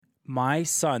My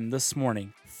son this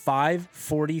morning,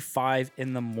 5:45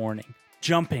 in the morning,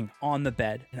 jumping on the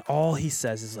bed. And all he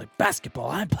says is like, basketball,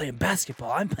 I'm playing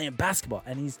basketball, I'm playing basketball.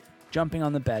 And he's jumping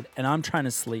on the bed and I'm trying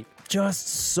to sleep. Just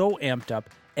so amped up.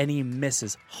 And he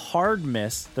misses. Hard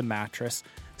miss the mattress.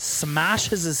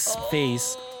 Smashes his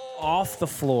face off the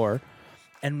floor.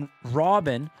 And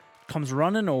Robin comes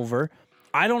running over.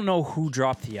 I don't know who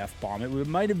dropped the F-bomb. It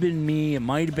might have been me. It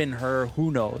might have been her.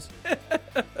 Who knows?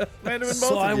 Might have been So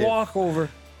both I of you. walk over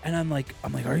and I'm like,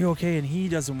 are you okay? And he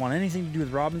doesn't want anything to do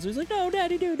with Robin. So he's like, no,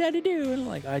 daddy do. And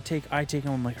like, I take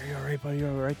him. I'm like, are you all right, buddy? You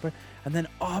all right, buddy? And then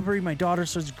Aubrey, my daughter,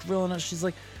 starts grilling us. She's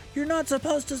like, you're not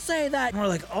supposed to say that. And we're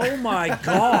like, oh my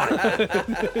God.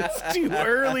 It's too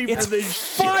early It's for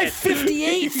this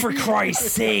 5:58 for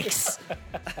Christ's sakes.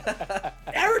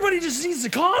 Everybody just needs to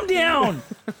calm down.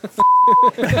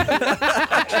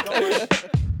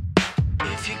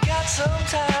 If you got some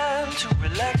time to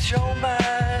relax your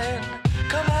mind,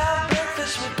 come have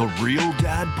breakfast with The Real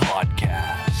Dad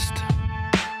Podcast.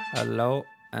 Hello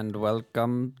and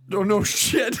welcome. Oh no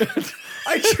shit!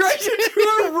 I tried to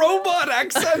do a robot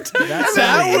accent.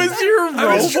 That was your robot.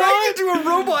 I was trying to do a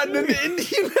robot, and an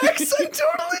Indian accent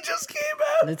totally just came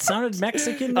out. It sounded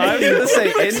Mexican. I was going to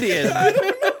say Indian.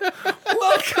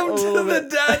 Welcome to the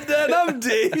Dad Den. I'm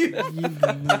Dave.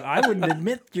 I wouldn't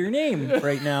admit your name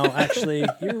right now. Actually,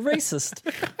 you're racist.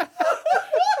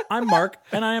 I'm Mark,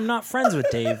 and I am not friends with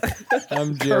Dave.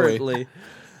 I'm Joey. Currently.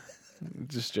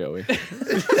 Just Joey.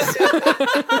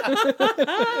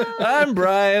 I'm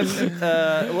Brian.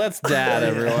 Let's dad,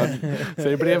 everyone. Does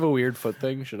anybody have a weird foot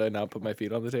thing? Should I not put my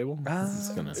feet on the table?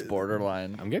 It's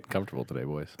borderline. I'm getting comfortable today,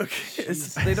 boys.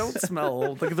 They don't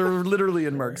smell like they're literally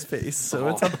in Mark's face, so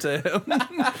it's up to him.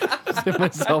 Just hit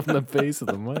myself in the face with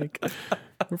the mic.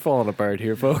 We're falling apart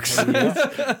here, folks.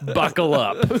 Buckle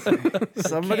up.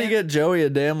 Somebody get Joey a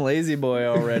damn lazy boy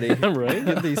already. Right?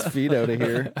 Get these feet out of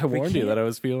here. I warned you that I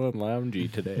was feeling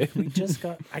loungy today.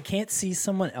 I can't see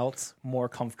someone else more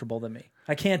comfortable than me.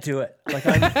 I can't do it. Like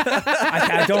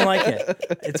I don't like it.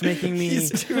 It's making me.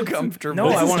 He's too comfortable. No,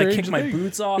 I want to strange kick my thing.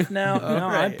 boots off now. No,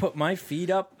 I right. put my feet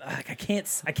up. Like, I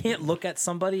can't look at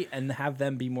somebody and have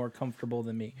them be more comfortable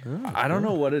than me. I don't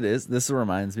know what it is. This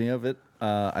reminds me of it.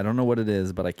 I don't know what it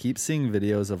is, but I keep seeing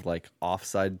videos of like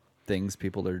offside things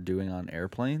people are doing on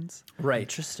airplanes. Right.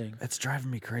 Interesting. It's driving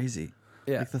me crazy.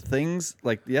 Yeah. Like the things,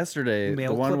 like yesterday,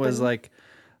 Mail the one was clipping? like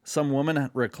some woman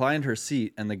reclined her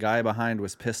seat and the guy behind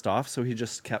was pissed off. So he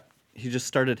just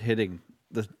started hitting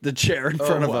the chair in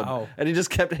front of wow. him. And he just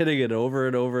kept hitting it over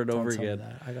and over and over Don't tell me again.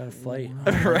 that. I got a flight.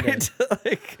 Right?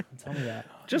 Like, Tell me that.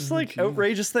 just like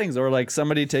outrageous things. Or like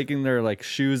somebody taking their like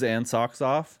shoes and socks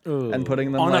off and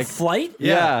putting them On like a flight?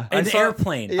 Yeah. An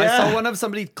airplane. Yeah. I saw one of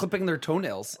somebody clipping their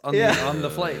toenails on the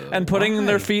flight. and putting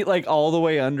their feet like all the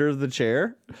way under the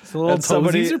chair. The little And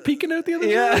somebody- toesies are peeking out the other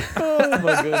Yeah. side. Oh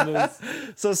my goodness.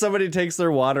 So somebody takes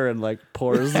their water and like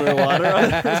pours their water on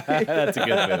That's a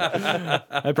good bit.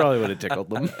 I probably would have tickled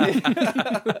them.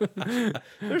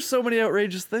 There's so many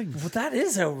outrageous things. Well, that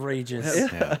is outrageous.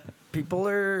 Yeah. People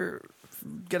are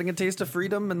getting a taste of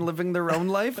freedom and living their own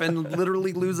life and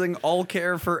literally losing all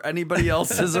care for anybody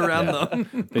else's around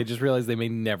them. They just realized they may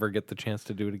never get the chance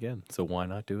to do it again. So why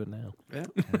not do it now?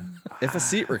 If a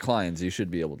seat reclines, you should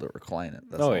be able to recline it.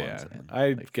 That's all I'm saying.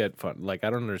 I get fun. Like,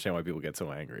 I don't understand why people get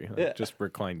so angry. Like, just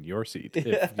recline your seat.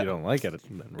 If you don't like it,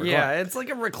 then recline. Yeah, it's like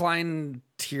a recline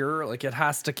tier. Like it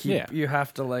has to keep. Yeah. You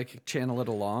have to like channel it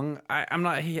along. I'm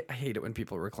not. I hate it when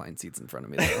people recline seats in front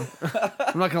of me. Though.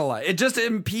 I'm not gonna lie. It just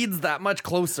impedes that much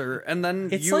closer, and then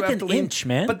It's you like have an to lean. inch,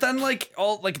 man. But then like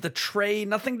all like the tray,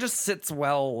 nothing just sits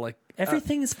well. Like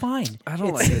Everything is fine. I don't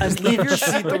It's like it. an Just leave your inch.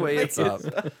 seat the way it's up.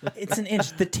 It's an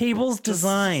inch. The table's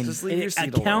designed. just leave your It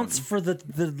seat accounts alone. for the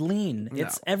lean.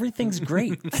 It's everything's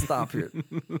great. Stop here.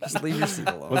 Just leave your seat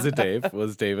alone. Was it Dave?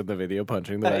 Was Dave in the video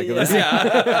punching the back of the seat?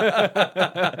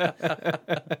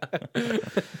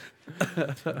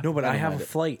 No, but I have a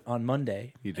flight on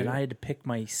Monday, You do? and I had to pick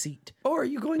my seat. Oh, are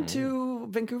you going to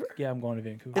Vancouver? Yeah, I'm going to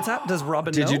Vancouver. It's does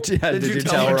Robin Did know? you did you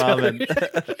tell her? Robin?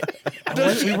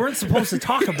 We weren't supposed to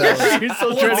talk about it. You're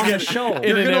still trying to get show. in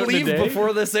You're and gonna out in a leave day?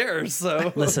 before this airs,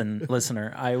 so Listen,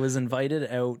 listener, I was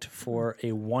invited out for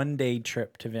a one-day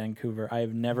trip to Vancouver. I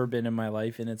have never been in my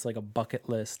life, and it's like a bucket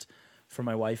list for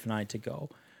my wife and I to go.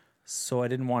 So I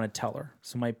didn't want to tell her.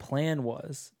 So my plan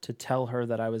was to tell her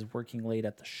that I was working late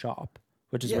at the shop,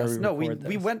 which is where yes. we No, we record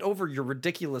we this. went over your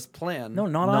ridiculous plan. No,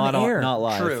 not on air. Not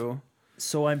live. True.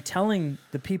 So I'm telling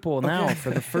the people now for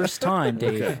the first time,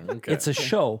 Dave, it's a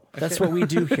show. That's what we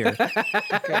do here.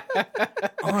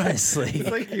 Honestly. It's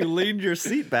like you leaned your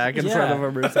seat back in Yeah. front of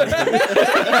him or something.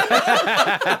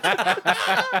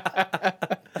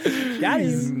 Got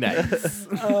him. Nice.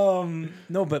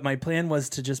 No, but my plan was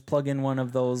to just plug in one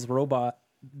of those robot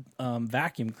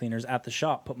vacuum cleaners at the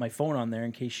shop, put my phone on there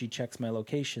in case she checks my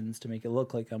locations to make it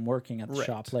look like I'm working at the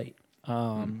shop late.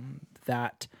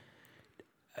 That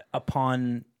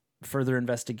upon further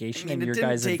investigation and it your didn't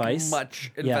guys' take advice,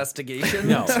 much Yeah. investigation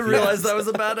to realize that was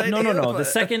a bad idea. No. but-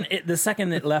 The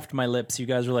second it left my lips, you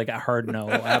guys were like, a hard no,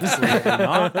 absolutely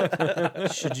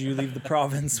not. Should you leave the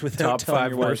province without Top telling 5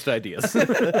 your wife? worst ideas.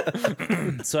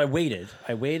 So I waited.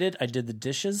 I did the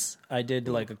dishes. I did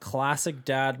like a classic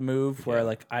dad move where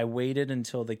like I waited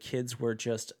until the kids were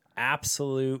just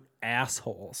absolute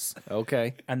assholes.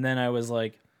 Okay. And then I was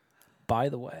like, by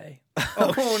the way,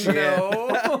 Oh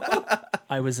no!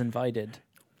 I was invited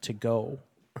to go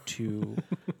to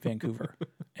Vancouver.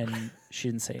 And she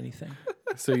didn't say anything.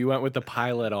 So you went with the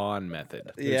pilot on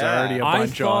method. There's Yeah. already a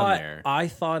bunch on there. I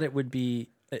thought it would be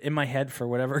in my head for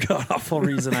whatever god awful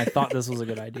reason. I thought this was a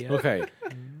good idea. Okay.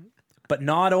 But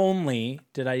not only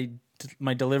did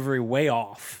my delivery way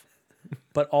off,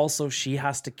 but also she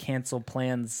has to cancel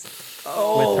plans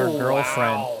with her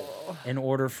girlfriend in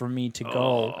order for me to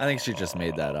go. I think she just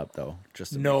made that up though.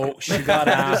 Just to No, she got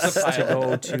asked to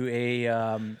go to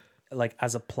a like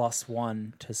as a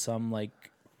 +1 to some like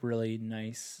really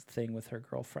nice thing with her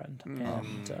girlfriend,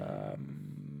 and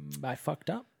I fucked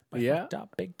up. I fucked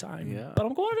up big time. Yeah. But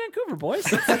I'm going to Vancouver, boys.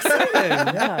 It's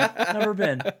exciting. Yeah, never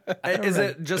been. Is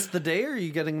it just the day, or are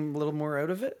you getting a little more out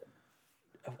of it?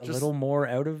 A little more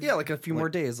out of Yeah, like a few more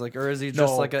days, like, or is he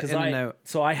just like an 'cause in and out?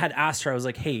 So I had asked her, I was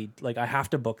like, hey, like I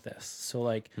have to book this. So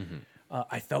like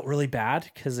I felt really bad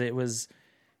because it was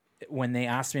when they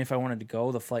asked me if I wanted to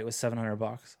go, the flight was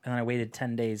 $700, and I waited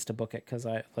 10 days to book it because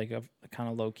I'm kind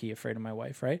of low key afraid of my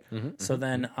wife, right? So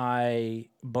then I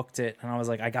booked it, and I was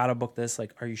like, I gotta book this.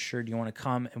 Like, are you sure? Do you want to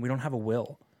come? And we don't have a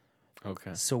will.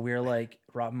 Okay. So we're like,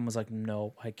 Robin was like,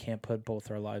 no, I can't put both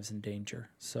our lives in danger.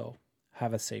 So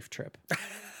have a safe trip.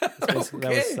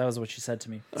 That was what she said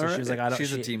to me. So she was like, I don't.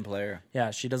 She's a team player.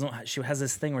 Yeah, she doesn't. She has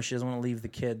this thing where she doesn't want to leave the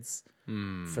kids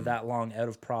for that long out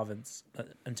of province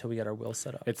until we get our will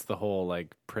set up. It's the whole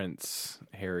like Prince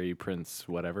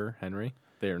whatever, Henry.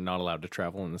 They're not allowed to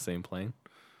travel in the same plane.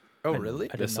 Oh, really?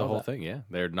 I didn't That's the know whole that. thing, yeah.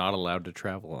 They're not allowed to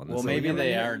travel on the Well, same maybe plane.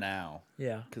 they are now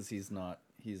Yeah, because he's not.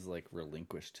 He's like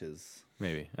relinquished his.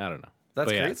 Maybe. I don't know. That's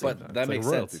But yeah, crazy. it's like But that. that It's makes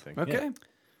like a royalty sense. thing. Okay.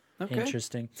 Yeah. Okay.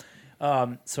 interesting.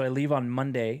 So I leave on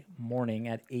Monday morning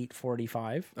at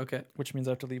 8:45, Okay. which means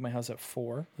I have to leave my house at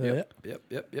 4. Yep.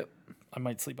 I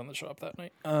might sleep on the shop that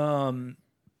night.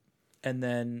 And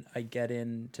then I get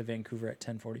into Vancouver at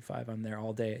 10:45. I'm there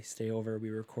all day. I stay over. We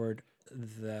record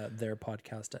their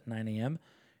podcast at 9 a.m.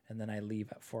 And then I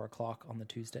leave at 4 o'clock on the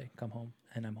Tuesday. Come home,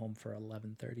 and I'm home for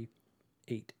 11:38,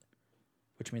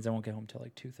 which means I won't get home till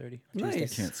like 2:30 on Tuesday.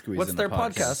 Nice. Can't squeeze What's in their a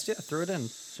podcast. podcast? Yeah, throw it in.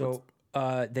 So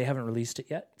they haven't released it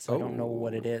yet, so I don't know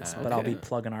what it is. But I'll be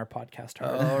plugging our podcast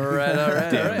hard. All right, all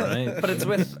right, Damn all right. right. But it's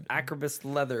with Acrobus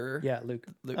Leather. Yeah, Luke.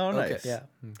 Oh, nice. Yeah,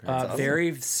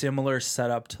 very similar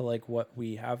setup to like what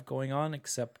we have going on,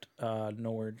 except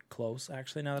nowhere close.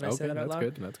 Actually, now that I say Okay, that out that's loud,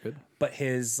 good. That's good. but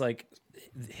his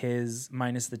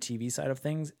minus the TV side of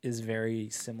things is very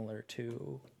similar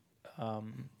to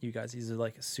you guys. He's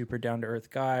like a super down to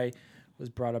earth guy. Was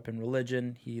brought up in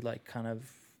religion. He like kind of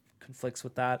conflicts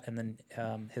with that, and then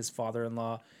his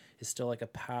father-in-law is still like a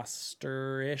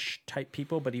pastor-ish type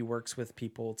people, but he works with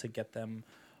people to get them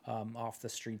off the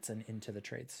streets and into the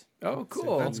trades. Oh,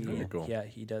 cool. Cool. Yeah,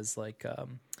 he does like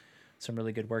some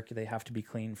really good work. They have to be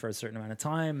clean for a certain amount of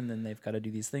time, and then they've got to do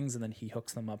these things, and then he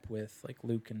hooks them up with like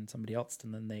Luke and somebody else,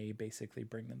 and then they basically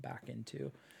bring them back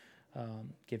into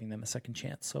giving them a second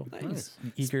chance. So Nice.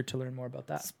 I'm eager to learn more about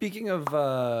that. Speaking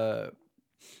of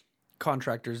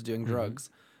contractors doing drugs,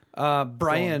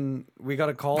 Brian, we got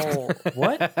a call.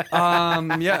 What? Yeah,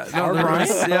 no,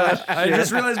 yeah. I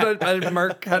just realized, but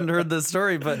Mark hadn't heard this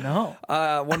story. But No.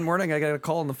 one morning I got a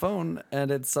call on the phone, and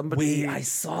it's somebody Wait, I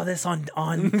saw this on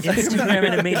Instagram,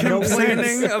 and it made no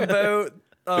complaining sense. about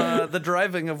the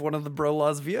driving of one of the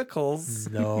Brolaw's vehicles.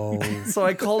 No. So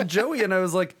I called Joey, and I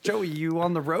was like, "Joey, you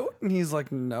on the road?" And he's like,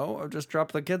 "No, I've just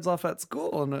dropped the kids off at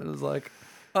school." And it was like,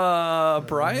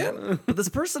 Brian? But this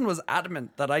person was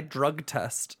adamant that I drug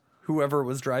test whoever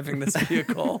was driving this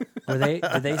vehicle. Did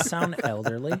they sound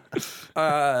elderly?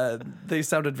 They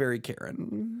sounded very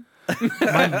Karen.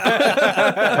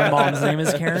 My mom's name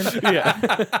is Karen.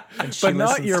 Yeah. And she But not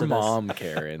listens your to this. mom,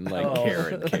 Karen. Like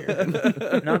Karen.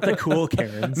 Not the cool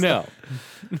Karens. No.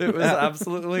 It was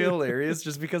absolutely hilarious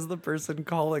just because of the person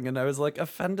calling. And I was like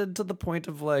offended to the point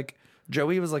of like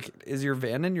Joey was like, "Is your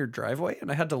van in your driveway?" And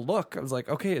I had to look. I was like,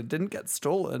 "Okay, it didn't get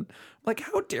stolen." I'm like,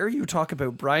 how dare you talk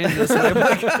about Brian this way? I'm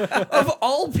like, of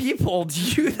all people, do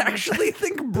you actually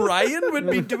think Brian would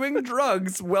be doing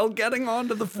drugs while getting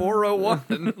onto the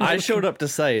 401? I showed up to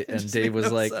site and Dave was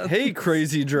no like, sense. "Hey,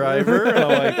 crazy driver." And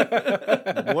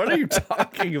I'm like, "What are you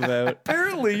talking about?"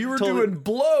 Apparently, you were Told doing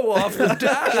blow off the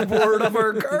dashboard of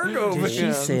our cargo van. Did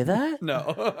she say that?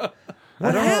 No.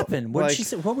 What happened? What did like- she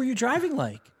say? What were you driving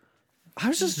like? I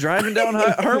was just driving down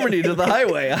Harmony to the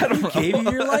highway. I don't know. Gave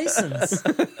you your license.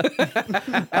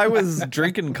 I was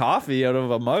drinking coffee out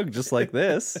of a mug just like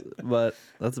this, but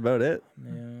that's about it.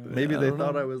 Maybe they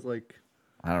thought I was like,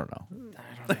 I don't know.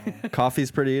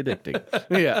 Coffee's pretty addicting,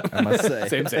 Yeah. I must say.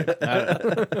 Same. I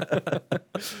don't know.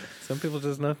 Some people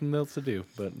just nothing else to do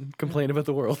but complain about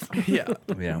the world. Yeah.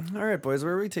 Yeah. All right, boys.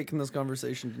 Where are we taking this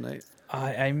conversation tonight?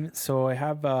 I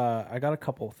got a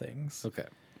couple things. Okay.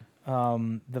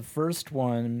 The first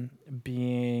one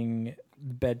being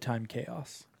bedtime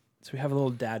chaos. So we have a little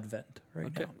dad vent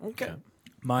right now. Okay.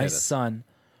 My Hit us. son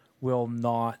will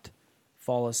not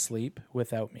fall asleep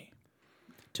without me,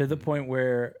 to the point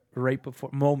where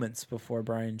moments before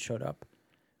Brian showed up,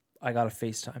 I got a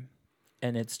FaceTime,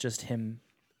 and it's just him.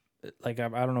 Like, I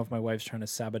don't know if my wife's trying to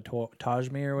sabotage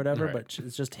me or whatever, Right. but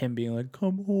it's just him being like,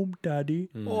 "Come home, daddy."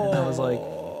 And I was like,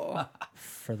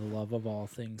 for the love of all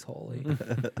things holy.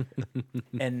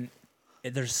 And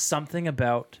there's something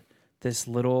about this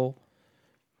little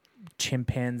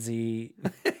chimpanzee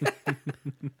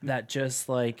that just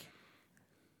like,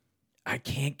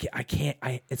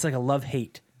 it's like a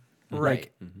love-hate.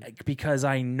 Right. Like, because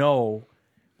I know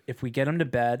if we get him to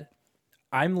bed,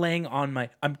 I'm laying on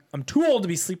I'm too old to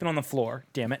be sleeping on the floor,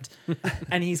 damn it.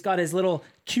 And he's got his little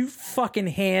cute fucking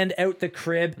hand out the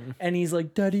crib and he's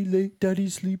like, Daddy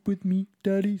sleep with me.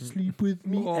 Daddy sleep with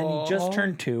me. And he just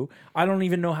turned 2. I don't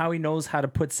even know how he knows how to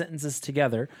put sentences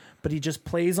together, but he just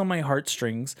plays on my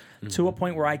heartstrings to a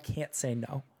point where I can't say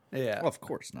no. Yeah. Well, of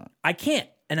course not. I can't.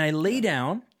 And I lay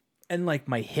down and like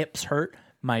my hips hurt,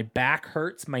 my back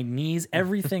hurts, my knees,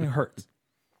 everything hurts.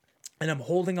 And I'm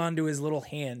holding on to his little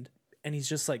hand and he's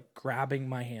just like grabbing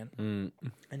my hand and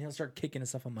he'll start kicking and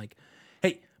stuff. I'm like,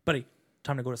 "Hey, buddy,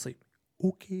 time to go to sleep."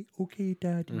 Okay,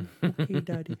 daddy. Okay,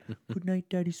 daddy. Good night,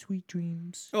 daddy. Sweet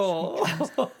dreams.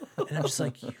 Oh. And I'm just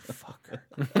like, "You fucker."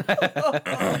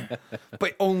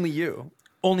 But only you.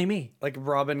 Only me. Like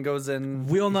Robin goes in.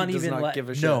 We'll he not does even not let. give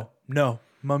a shit. No.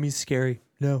 Mommy's scary.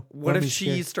 No. What if mommy's she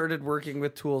scary. started working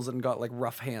with tools and got like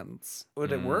rough hands?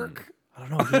 Would it work? I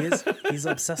don't know. He's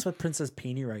obsessed with Princess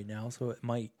Peony right now, so it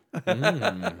might.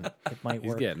 It might He's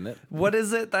work. getting it. What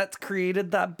is it that's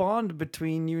created that bond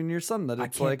between you and your son that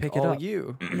it's can't like pick it all up.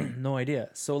 you? No idea.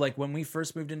 So like when we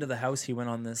first moved into the house, he went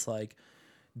on this like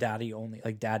daddy only,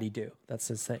 like daddy do. That's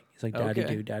his thing. He's like daddy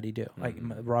Okay. do, daddy do. Like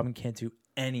Robin can't do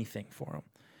anything for him,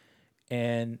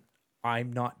 and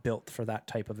I'm not built for that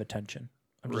type of attention.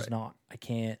 I'm just Right. not. I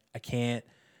can't.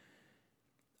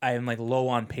 I am like low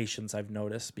on patience. I've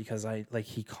noticed because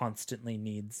he constantly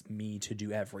needs me to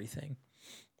do everything,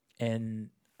 and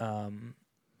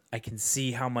I can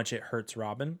see how much it hurts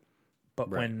Robin. But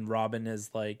when Robin is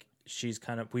like,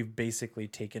 we've basically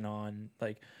taken on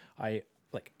I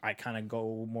kind of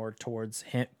go more towards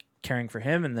him, caring for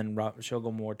him, and then she'll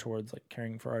go more towards like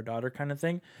caring for our daughter kind of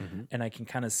thing. And I can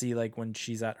kind of see like when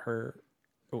she's at her,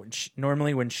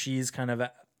 normally when she's kind of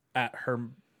at her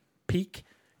peak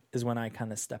is when I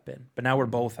kind of step in. But now we're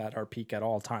both at our peak at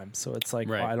all times. So it's like,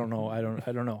 Right. I don't know. I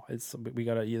don't know. We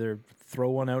got to either throw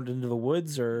one out into the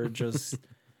woods or just,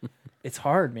 it's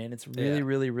hard, man. It's really,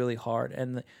 really, really hard.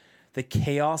 And the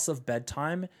chaos of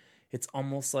bedtime, it's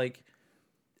almost like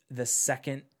the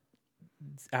second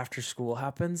after school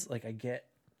happens, like I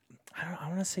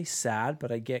want to say sad,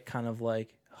 but I get kind of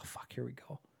like, oh fuck, here we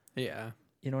go. Yeah.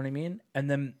 You know what I mean? And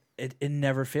then it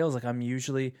never fails. Like I'm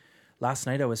usually, last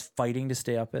night I was fighting to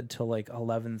stay up until like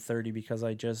 11:30 because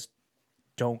I just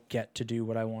don't get to do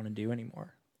what I want to do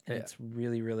anymore. And it's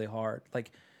really, really hard.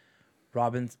 Like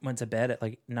Robin went to bed at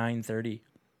like 9:30,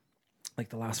 like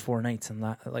the last 4 nights. And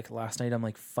last night I'm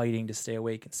like fighting to stay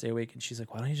awake. And she's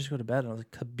like, "Why don't you just go to bed?" And I was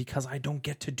like, "Because I don't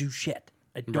get to do shit.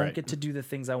 I don't Right. get to do the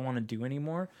things I want to do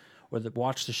anymore, or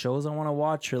watch the shows I want to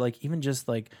watch, or like even just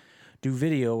like do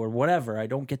video or whatever. I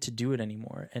don't get to do it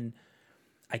anymore. And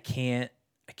I can't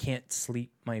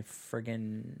sleep my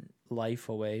friggin' life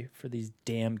away for these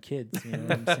damn kids. You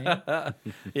know what I'm saying?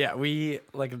 Yeah, we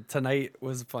like tonight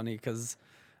was funny because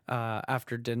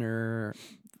after dinner,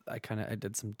 I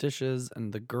did some dishes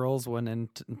and the girls went in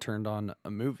and turned on a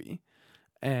movie,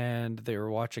 and they were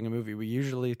watching a movie. We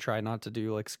usually try not to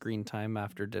do like screen time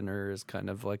after dinner is kind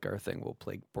of like our thing. We'll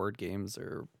play board games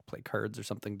or play cards or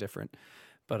something different.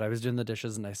 But I was doing the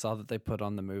dishes and I saw that they put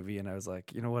on the movie and I was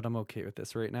like, you know what, I'm okay with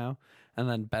this right now. And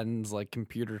then Ben's like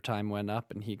computer time went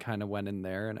up and he kind of went in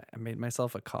there and I made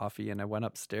myself a coffee and I went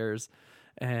upstairs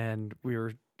and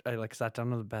I like sat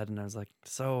down on the bed and I was like,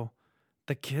 so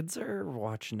the kids are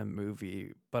watching a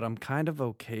movie, but I'm kind of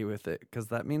okay with it because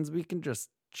that means we can just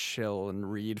chill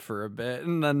and read for a bit.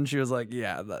 And then she was like,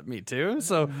 yeah, me too.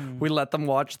 So we let them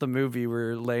watch the movie.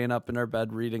 We're laying up in our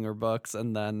bed reading our books,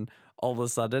 and then all of a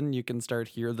sudden you can start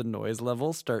hear the noise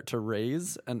level start to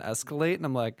raise and escalate, and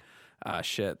I'm like,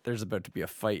 shit, there's about to be a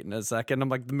fight in a second. I'm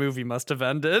like, the movie must have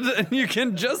ended. And you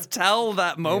can just tell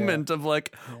that moment of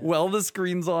like, well, the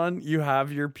screen's on, you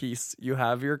have your peace, you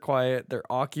have your quiet, they're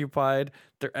occupied,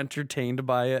 they're entertained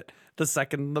by it. The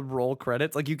second the roll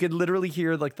credits, like you could literally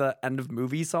hear like the end of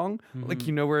movie song, like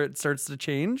you know where it starts to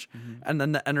change, and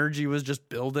then the energy was just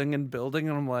building and building,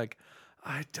 and I'm like,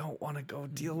 I don't want to go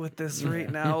deal with this right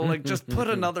now. Like, just put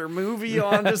another movie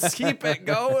on, just keep it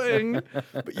going.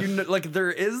 But you know, like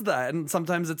there is that, and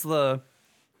sometimes it's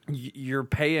you're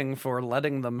paying for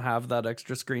letting them have that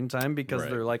extra screen time because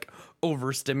they're like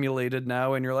overstimulated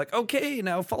now, and you're like, okay,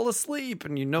 now fall asleep,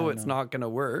 and you know it's not going to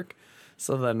work.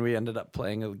 So then we ended up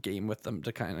playing a game with them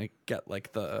to kind of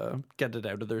get it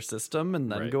out of their system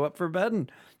and then go up for bed.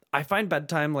 And I find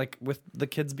bedtime, like with the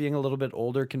kids being a little bit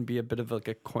older, can be a bit of like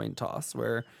a coin toss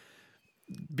where,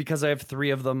 because I have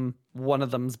 3 of them, one of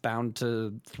them's bound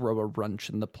to throw a wrench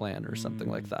in the plan or something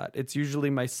like that. It's usually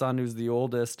my son, who's the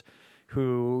oldest,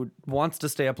 who wants to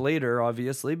stay up later,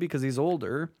 obviously, because he's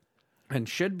older and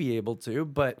should be able to,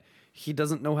 but he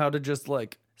doesn't know how to just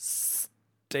like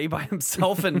stay by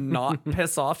himself and not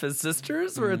piss off his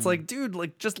sisters, where it's like, dude,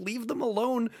 like just leave them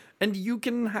alone and you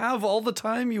can have all the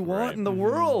time you want in the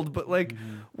world. But like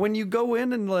when you go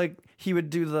in and like he would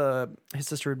do his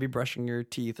sister would be brushing her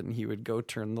teeth and he would go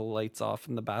turn the lights off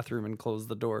in the bathroom and close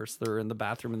the door so they're in the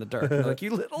bathroom in the dark. And like,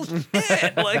 you little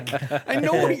shit, like I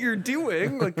know what you're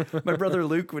doing. Like my brother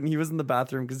Luke, when he was in the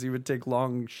bathroom, because he would take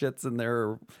long shits in there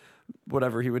or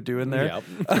whatever he would do in there.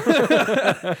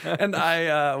 Yep. And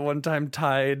I one time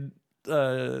tied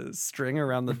string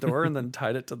around the door and then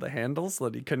tied it to the handle so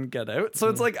that he couldn't get out. So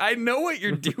it's like, I know what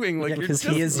you're doing. Like you're just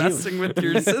messing with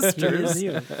your sisters.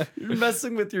 You're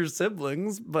messing with your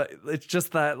siblings, but it's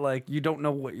just that like you don't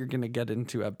know what you're going to get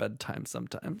into at bedtime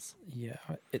sometimes. Yeah.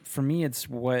 For me, it's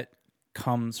what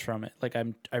comes from it. Like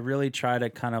I really try to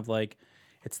kind of like,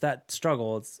 it's that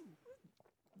struggle. It's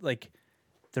like,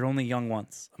 they're only young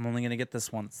once. I'm only going to get this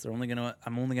once. I'm only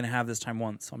going to have this time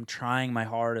once. So I'm trying my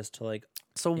hardest to like.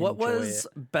 So what was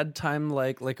bedtime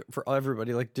like for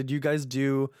everybody? Like, did you guys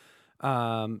do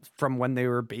from when they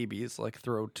were babies, like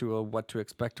throw to a what to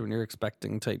expect when you're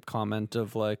expecting type comment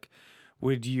of like,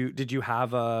 did you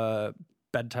have a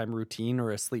bedtime routine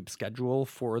or a sleep schedule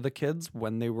for the kids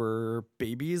when they were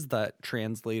babies that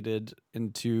translated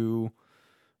into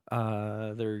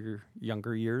their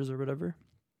younger years or whatever?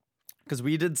 Because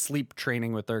we did sleep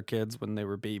training with our kids when they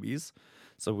were babies.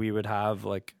 So we would have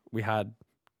like, we had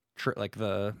like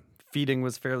the feeding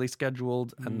was fairly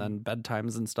scheduled and then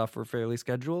bedtimes and stuff were fairly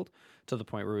scheduled to the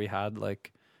point where we had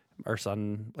like our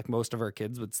son, like most of our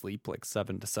kids would sleep like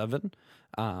 7 to 7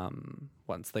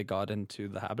 once they got into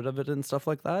the habit of it and stuff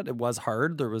like that. It was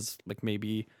hard. There was like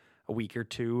maybe a week or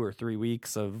 2 or 3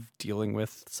 weeks of dealing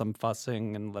with some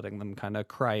fussing and letting them kind of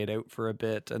cry it out for a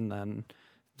bit, and then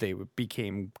they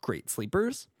became great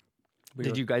sleepers.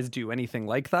 Did you guys do anything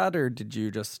like that, or did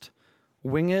you just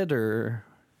wing it, or?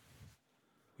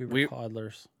 We were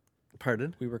coddlers.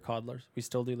 Pardon? We were coddlers. We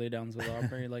still do laydowns with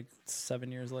Aubrey like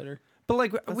 7 years later. But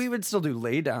like we would still do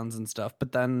laydowns and stuff,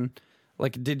 but then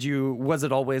like was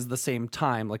it always the same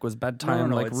time? Like was bedtime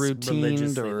no, like it's routine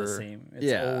religiously or the same?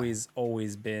 It's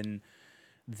always been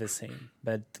the same.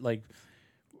 But like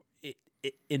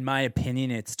in my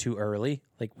opinion, it's too early.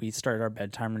 Like we started our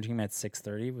bedtime routine at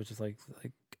 6:30, which is like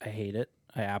I hate it.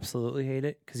 I absolutely hate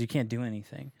it because you can't do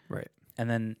anything. Right. And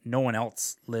then no one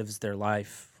else lives their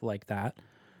life like that.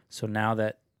 So now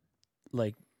that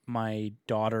like my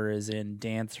daughter is in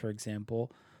dance, for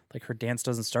example, like her dance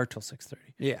doesn't start till 6:30.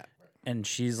 Yeah. And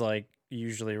she's like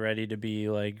usually ready to be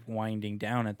like winding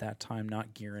down at that time,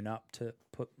 not gearing up to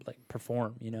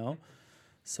perform, you know?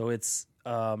 So it's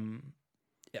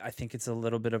I think it's a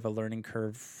little bit of a learning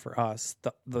curve for us.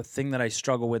 The thing that I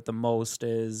struggle with the most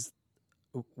is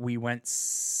we went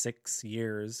 6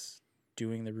 years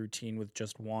doing the routine with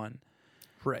just one.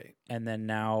 Right. And then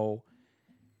now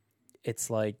it's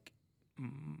like,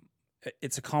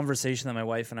 it's a conversation that my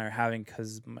wife and I are having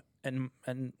because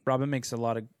and Robin makes a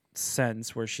lot of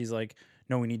sense where she's like,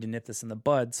 no, we need to nip this in the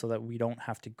bud so that we don't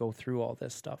have to go through all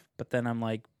this stuff. But then I'm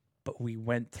like, but we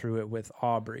went through it with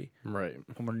Aubrey, Right.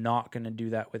 and we're not going to do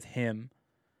that with him.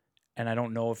 And I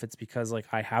don't know if it's because like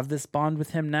I have this bond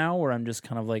with him now, or I'm just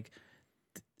kind of like,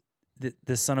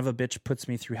 this son of a bitch puts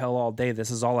me through hell all day.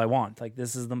 This is all I want. Like,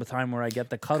 this is the time where I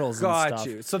get the cuddles and Got stuff.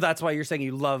 you. So that's why you're saying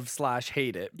you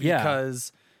love/hate it, Yeah.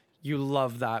 because you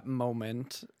love that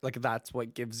moment. Like, that's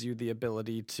what gives you the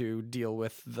ability to deal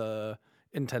with the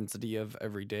intensity of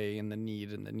every day and the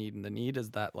need and the need and the need, is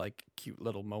that like cute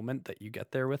little moment that you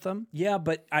get there with them. Yeah,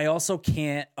 but I also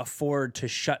can't afford to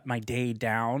shut my day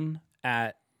down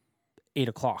at 8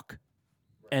 o'clock.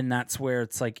 And that's where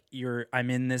it's like I'm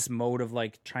in this mode of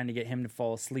like trying to get him to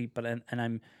fall asleep, but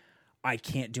I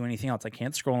can't do anything else. I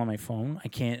can't scroll on my phone. I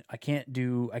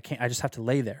just have to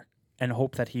lay there and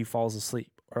hope that he falls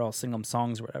asleep, or I'll sing him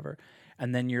songs or whatever.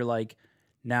 And then you're like,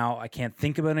 now I can't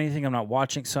think about anything. I'm not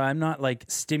watching. So I'm not like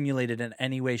stimulated in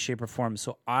any way, shape, or form.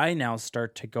 So I now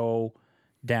start to go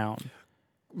down.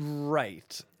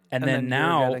 Right. And then you're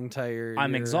now getting tired, I'm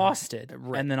you're- exhausted.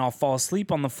 Right. And then I'll fall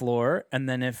asleep on the floor. And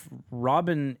then if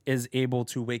Robin is able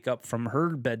to wake up from her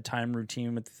bedtime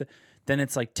routine, then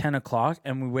it's like 10 o'clock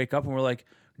and we wake up and we're like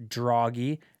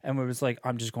droggy. And we're just like,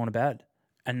 I'm just going to bed.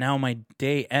 And now my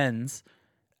day ends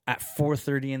at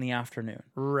 4:30 in the afternoon.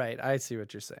 Right. I see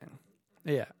what you're saying.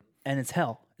 Yeah. And it's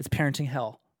hell. It's parenting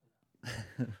hell.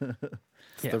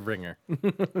 It's the ringer.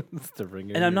 It's the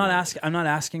ringer. And I'm not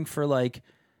asking for like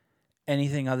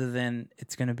anything other than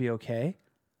it's going to be okay.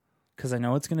 Because I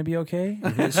know it's going to be okay.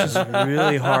 It's just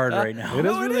really hard right now. It is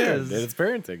No, it really hard. is. It's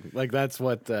parenting. Like, that's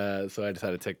what, so I just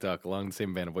had a TikTok along the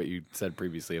same vein of what you said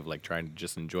previously of like trying to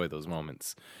just enjoy those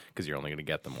moments because you're only going to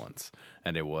get them once.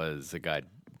 And it was a guy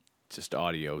just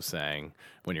audio saying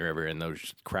when you're ever in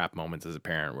those crap moments as a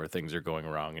parent where things are going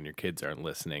wrong and your kids aren't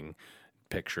listening,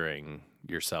 picturing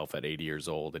yourself at 80 years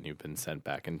old and you've been sent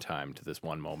back in time to this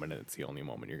one moment and it's the only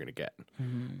moment you're going to get,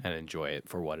 and enjoy it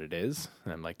for what it is.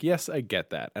 And I'm like, yes, I get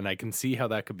that. And I can see how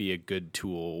that could be a good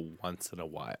tool once in a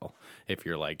while. If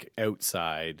you're like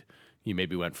outside, you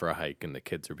maybe went for a hike and the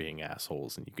kids are being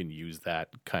assholes and you can use that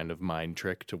kind of mind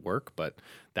trick to work, but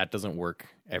that doesn't work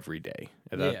every day.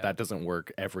 That doesn't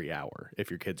work every hour.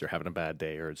 If your kids are having a bad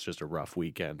day or it's just a rough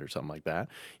weekend or something like that,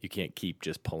 you can't keep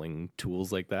just pulling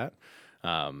tools like that.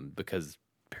 Because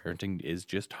parenting is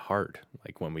just hard.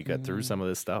 Like when we get through some of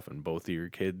this stuff and both of your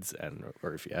kids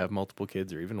or if you have multiple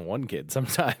kids or even one kid,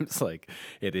 sometimes like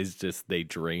it is just, they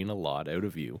drain a lot out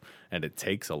of you and it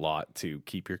takes a lot to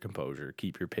keep your composure,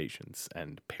 keep your patience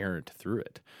and parent through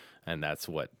it. And that's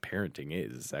what parenting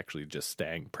is actually, just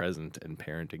staying present and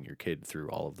parenting your kid through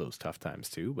all of those tough times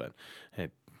too. But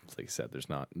like I said, there's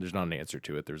not an answer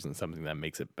to it. There isn't something that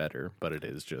makes it better, but it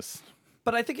is just.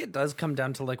 But I think it does come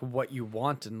down to like what you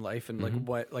want in life and like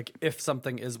what, like if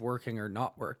something is working or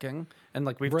not working. And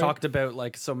like we've talked about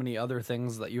like so many other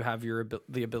things that you have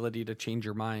the ability to change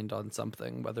your mind on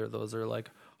something, whether those are like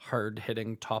hard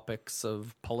hitting topics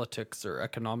of politics or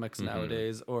economics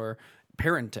nowadays or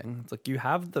parenting. It's like you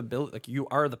have the ability, like you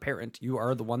are the parent, you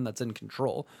are the one that's in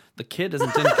control. The kid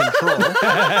isn't in control,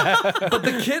 but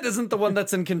the kid isn't the one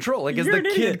that's in control. Like, is You're the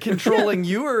an kid idiot. controlling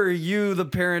you, or are you the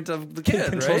parent of the kid?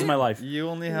 Controls right? my life. You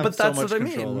only have But so that's much what I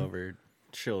control mean. over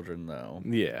children, though.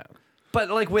 Yeah.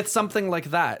 But like with something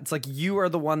like that, it's like you are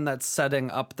the one that's setting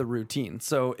up the routine.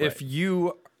 So if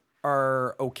you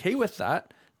are okay with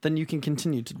that, then you can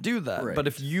continue to do that. Right. But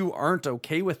if you aren't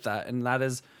okay with that and that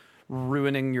is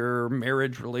ruining your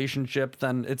marriage relationship,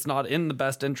 then it's not in the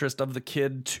best interest of the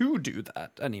kid to do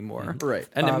that anymore. Right.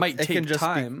 And it might take can just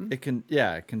time. it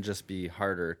can just be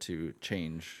harder to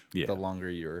change the longer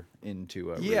you're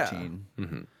into a routine.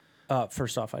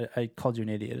 First off, I called you an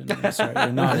idiot. And I'm sorry,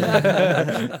 you're not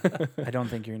an idiot. I don't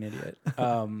think you're an idiot.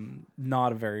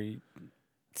 Not a very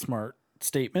smart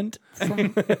statement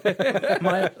from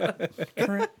my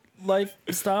current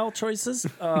lifestyle choices.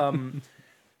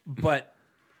 But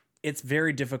it's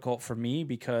very difficult for me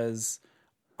because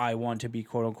I want to be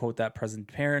quote unquote that present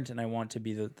parent and I want to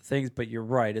be the things. But you're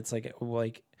right. It's like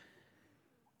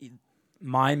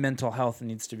my mental health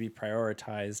needs to be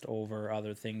prioritized over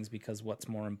other things because what's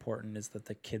more important is that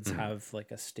the kids have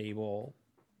like a stable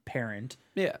parent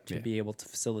to be able to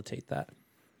facilitate that.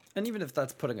 And even if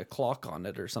that's putting a clock on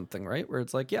it or something, right? Where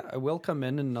it's like, yeah, I will come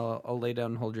in and I'll lay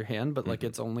down and hold your hand, but like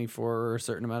it's only for a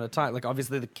certain amount of time. Like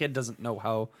obviously the kid doesn't know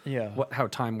how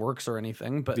time works or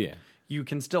anything, but you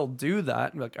can still do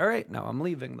that and be like, all right, now I'm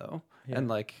leaving though. And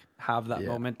like have that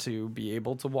moment to be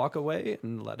able to walk away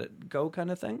and let it go kind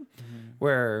of thing.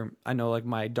 Where I know like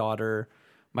my daughter,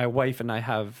 my wife and I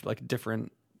have like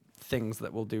different things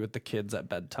that we'll do with the kids at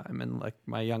bedtime. And like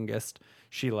my youngest,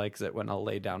 she likes it when I'll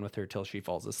lay down with her till she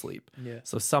falls asleep. Yeah.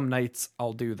 So some nights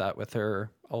I'll do that with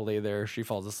her. I'll lay there. She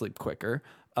falls asleep quicker.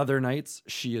 Other nights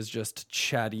she is just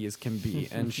chatty as can be,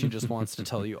 and she just wants to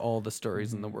tell you all the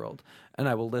stories in the world. And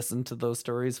I will listen to those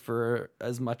stories for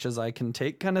as much as I can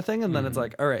take, kind of thing. And then it's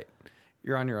like, all right,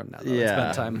 you're on your own now. Though. It's Yeah.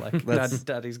 bedtime. Like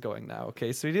daddy's going now.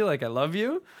 Okay, sweetie. Like I love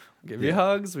you. Give you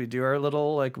hugs. We do our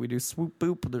little like we do swoop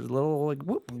boop. There's a little like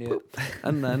whoop whoop,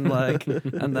 and then like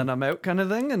and then I'm out kind of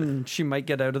thing. And she might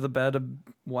get out of the bed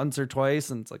once or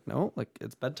twice, and it's like no, like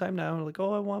it's bedtime now. Like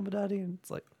oh, I want my daddy, and it's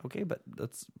like okay, but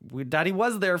daddy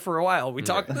was there for a while. We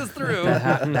talked this through.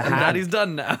 And daddy's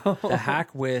done now. The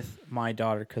hack with my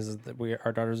daughter, because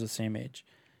our daughter's the same age,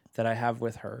 that I have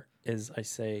with her is I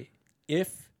say,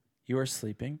 if you are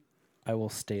sleeping, I will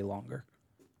stay longer,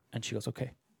 and she goes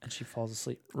okay. And she falls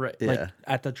asleep. Right. Yeah. Like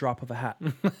at the drop of a hat.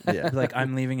 Yeah. Like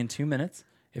I'm leaving in 2 minutes.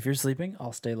 If you're sleeping,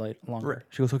 I'll stay longer. Right.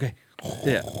 She goes, okay.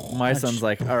 Yeah. My son's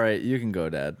like, all right, you can go,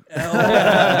 Dad.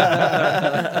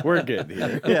 We're good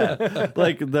here. Yeah.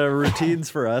 Like the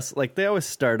routines for us, like they always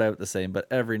start out the same, but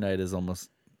every night is almost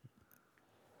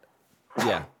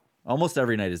almost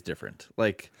every night is different.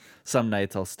 Like some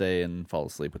nights I'll stay and fall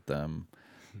asleep with them.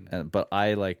 But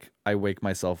I wake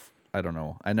myself, I don't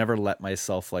know. I never let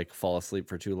myself like fall asleep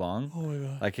for too long. Oh my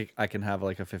God. I can have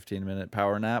like a 15-minute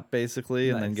power nap basically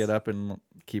and then get up and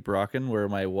keep rocking, where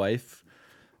my wife,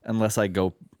 unless I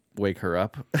go wake her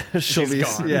up, she'll be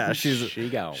gone. Yeah, gone.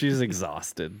 she's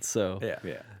exhausted. So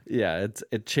Yeah.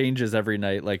 it changes every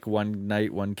night. Like one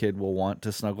night, one kid will want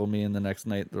to snuggle me, and the next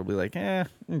night they'll be like, I'm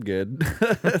good.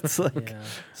 It's like,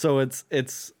 so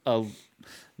it's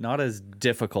not as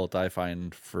difficult, I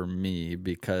find, for me,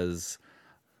 because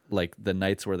like the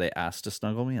nights where they ask to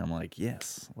snuggle me, I'm like,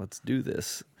 yes, let's do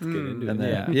this. And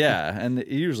then, and it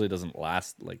usually doesn't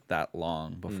last like that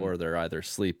long before they're either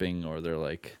sleeping or they're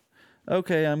like,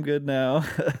 okay, I'm good now.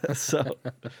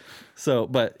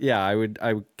 But yeah,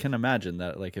 I can imagine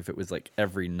that like if it was like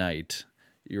every night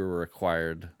you were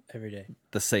required Every day.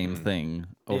 the same thing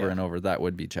over and over, that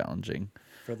would be challenging.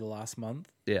 For the last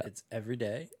month, Yeah. it's every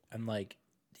day. I'm like,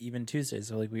 even Tuesdays.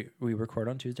 So like we record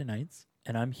on Tuesday nights,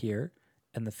 and I'm here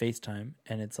and the FaceTime,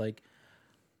 and it's like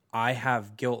I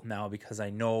have guilt now because I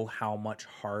know how much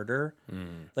harder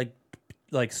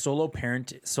like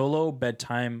solo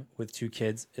bedtime with 2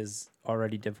 kids is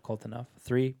already difficult enough.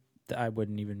 3, I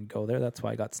wouldn't even go there. That's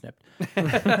why I got snipped.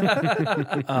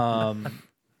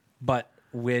 But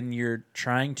when you're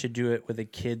trying to do it with a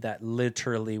kid that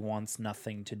literally wants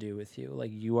nothing to do with you,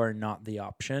 like you are not the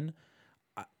option,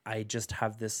 I just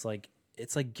have this like,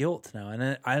 it's like guilt now.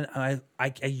 And I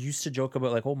used to joke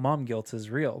about like, oh, mom guilt is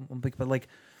real. But like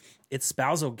it's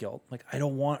spousal guilt. Like I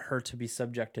don't want her to be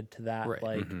subjected to that,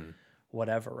 like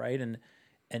whatever. Right. And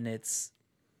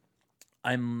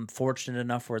I'm fortunate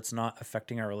enough where it's not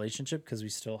affecting our relationship because we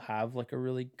still have like a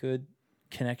really good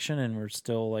connection and we're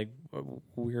still like,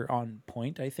 we're on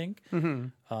point, I think.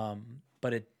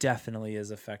 But it definitely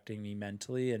is affecting me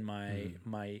mentally and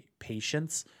my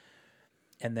patience.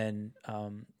 And then,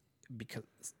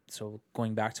 so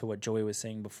going back to what Joey was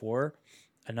saying before,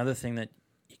 another thing that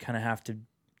you kind of have to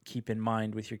keep in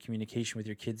mind with your communication with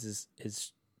your kids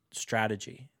is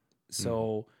strategy.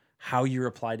 So how you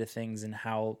reply to things and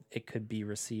how it could be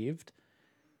received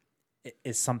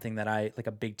is something that like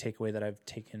a big takeaway that I've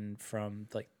taken from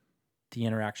like the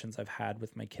interactions I've had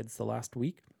with my kids the last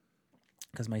week.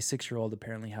 Because my 6-year-old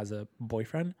apparently has a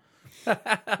boyfriend.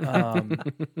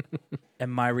 And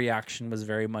my reaction was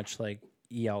very much like,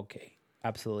 yeah, okay,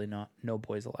 absolutely not. No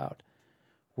boys allowed.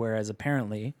 Whereas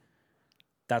apparently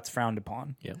that's frowned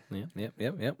upon. Yep.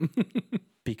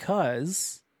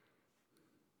 Because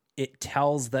it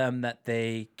tells them that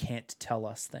they can't tell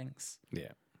us things.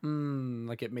 Yeah.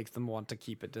 Like it makes them want to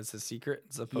keep it as a secret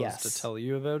as opposed to tell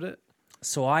you about it.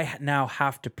 So I now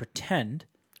have to pretend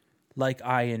like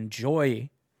I enjoy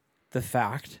the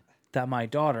fact that my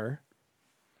daughter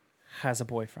has a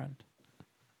boyfriend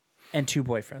and 2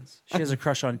 boyfriends. She has a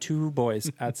crush on 2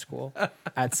 boys at school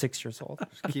at 6 years old.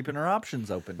 Keeping her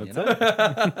options open, you know?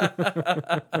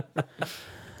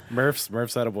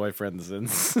 Murph's had a boyfriend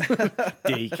since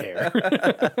daycare.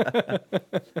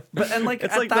 But and like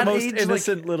It's at like that the most age,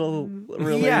 innocent like, little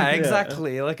really, yeah,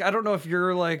 exactly. Like I don't know if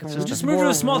you're like Just move to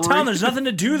a small town. There's nothing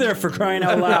to do there, for crying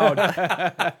out loud.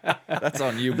 That's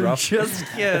on you, bro. just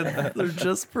kids. They're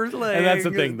just playing. And that's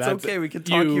the thing. It's That's, okay. We can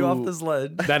talk you off this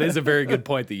ledge. That is a very good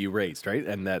point that you raised, right?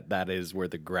 And that is where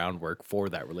the groundwork for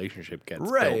that relationship gets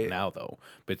built now, though,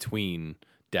 between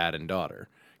dad and daughter.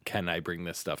 can I bring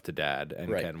this stuff to dad, and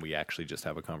Right. can we actually just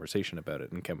have a conversation about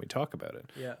it, and can we talk about it?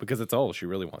 Yeah. Because it's all she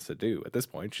really wants to do at this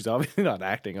point. She's obviously not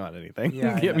acting on anything.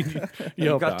 Yeah, I mean, you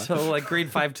hope got not. till like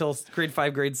grade 5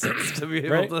 grade 6 to be able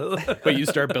Right. to. But you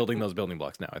start building those building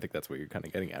blocks now. I think that's what you're kind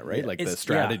of getting at, right? Yeah. Like the It's-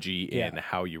 strategy yeah. in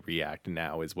how you react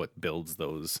now is what builds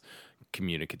those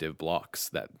communicative blocks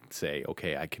that say,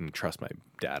 okay, I can trust my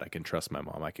dad, I can trust my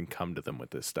mom, I can come to them with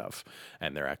this stuff,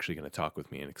 and they're actually going to talk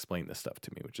with me and explain this stuff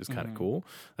to me, which is kind of cool.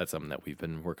 That's something that we've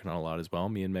been working on a lot as well,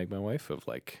 me and Meg, my wife, of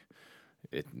like,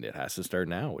 it has to start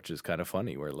now, which is kind of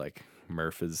funny. Where like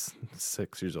Murph is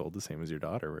 6 years old, the same as your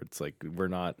daughter. Where it's like we're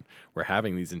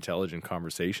having these intelligent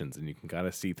conversations, and you can kind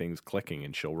of see things clicking,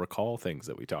 and she'll recall things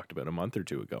that we talked about a month or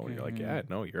two ago, and you're like, yeah,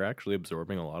 no, you're actually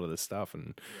absorbing a lot of this stuff,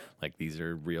 and like these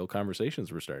are real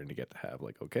conversations we're starting to get to have.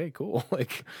 Like, okay, cool,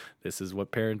 like this is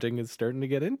what parenting is starting to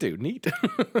get into. Neat.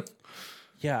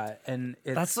 Yeah, and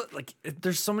it's, That's what, like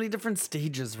there's so many different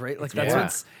stages, right? Like that's Yeah.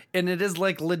 what's and it is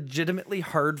like legitimately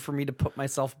hard for me to put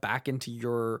myself back into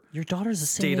your your daughter's the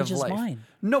state same of age as life. mine.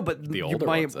 No, but The older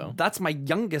my ones, though. that's my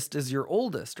youngest is your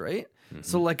oldest, right?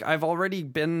 So like I've already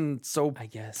been so I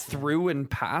guess, yeah. through and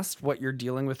past what you're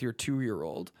dealing with your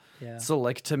 2-year-old. Yeah. So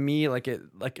like to me, like it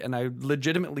like and I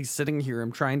legitimately sitting here,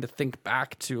 I'm trying to think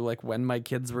back to like when my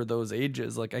kids were those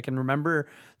ages. Like I can remember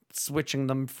switching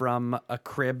them from a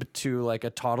crib to like a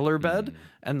toddler bed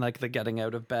and like the getting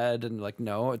out of bed and like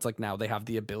no, it's like now they have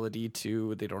the ability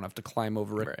to, they don't have to climb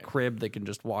over a Right. crib, they can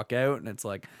just walk out, and it's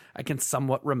like I can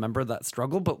somewhat remember that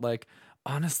struggle, but like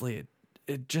honestly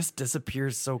it just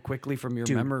disappears so quickly from your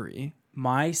memory.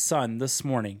 My son this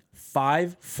morning,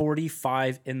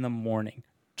 5:45 in the morning,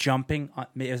 jumping on,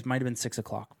 it might have been 6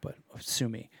 o'clock, but sue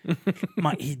me.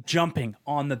 He jumping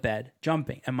on the bed,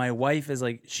 jumping. And my wife is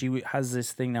like, she has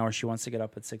this thing now where she wants to get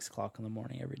up at 6 o'clock in the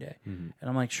morning every day. And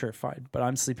I'm like, sure, fine. But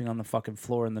I'm sleeping on the fucking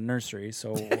floor in the nursery,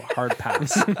 so hard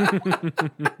pass.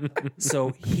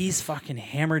 So he's fucking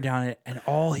hammered down it, and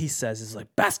all he says is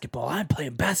like, basketball, I'm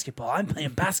playing basketball, I'm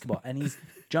playing basketball. And he's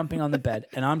jumping on the bed,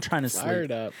 and I'm trying to sleep.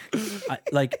 Fired up.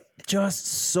 Like just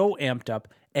so amped up,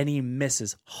 and he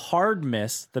misses, hard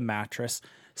miss the mattress,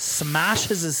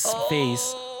 smashes his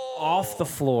face off the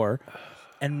floor,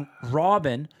 and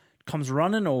Robin comes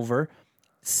running over.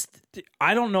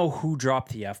 I don't know who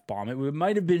dropped the F-bomb. It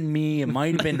might have been me. It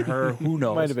might have been her. Who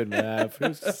knows? Might have been Mav.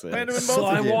 So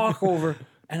I walk over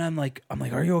and I'm like,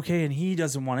 are you okay? And he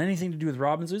doesn't want anything to do with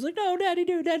Robin. So he's like, no, daddy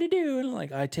do. And I'm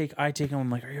like, I take him. I'm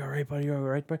like, are you all right, buddy? You all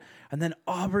right, buddy? And then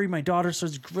Aubrey, my daughter,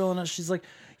 starts grilling us. She's like,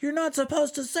 you're not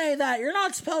supposed to say that. You're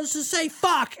not supposed to say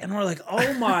fuck. And we're like,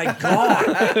 oh my God.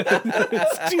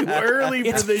 It's too early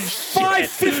It's for this.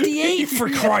 5:58 for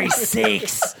Christ's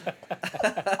sakes.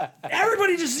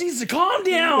 Everybody just needs to calm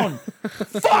down.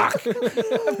 Fuck.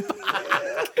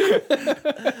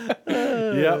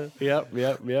 Yep.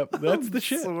 That's the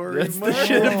shit. Sorry, That's the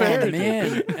shit of Oh, parenting.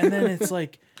 man. And then it's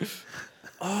like,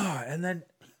 and then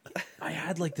I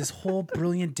had like this whole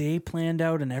brilliant day planned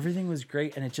out and everything was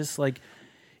great. And it just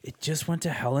went to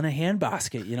hell in a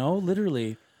handbasket,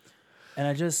 literally.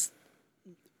 And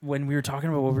when we were talking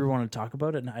about what we wanted to talk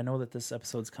about, and I know that this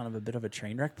episode's kind of a bit of a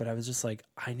train wreck, but I was just like,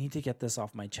 I need to get this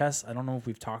off my chest. I don't know if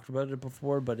we've talked about it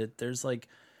before, but there's like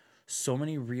so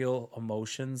many real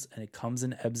emotions, and it comes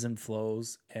in ebbs and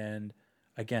flows. And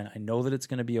again, I know that it's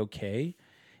going to be okay.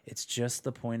 It's just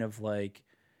the point of like,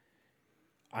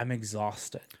 I'm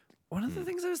exhausted. One of the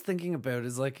things I was thinking about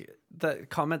is like that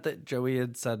comment that Joey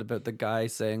had said about the guy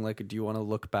saying like, do you want to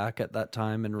look back at that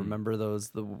time and remember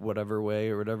those the whatever way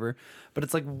or whatever? But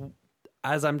it's like,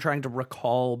 as I'm trying to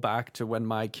recall back to when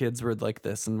my kids were like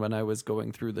this and when I was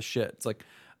going through the shit, it's like,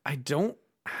 I don't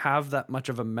have that much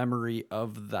of a memory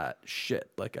of that shit.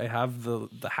 Like I have the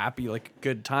happy, like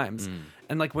good times.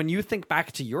 And like, when you think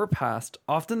back to your past,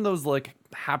 often those like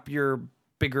happier,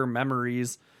 bigger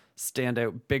memories stand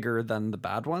out bigger than the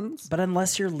bad ones. But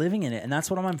unless you're living in it, and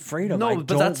that's what I'm afraid of. No, I but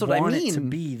don't that's what I want it mean. to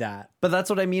be that. But that's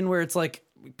what I mean, where it's like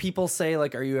people say,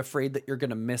 like, are you afraid that you're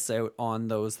going to miss out on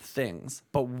those things?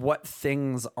 But what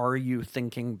things are you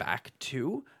thinking back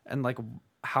to? And like,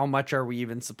 how much are we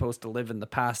even supposed to live in the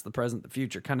past, the present, the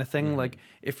future kind of thing? Like,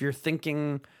 if you're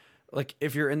thinking, like,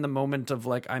 if you're in the moment of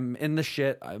like, I'm in the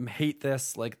shit, I hate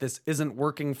this, like, this isn't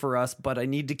working for us, but I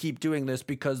need to keep doing this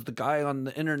because the guy on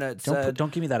the internet said,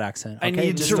 Don't give me that accent. I okay?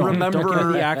 need Just to don't give remember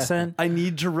me the accent. I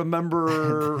need to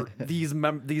remember these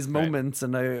moments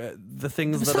and the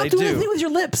things that Stop I doing do. anything with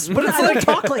your lips. But I don't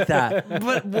talk like that.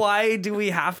 But why do we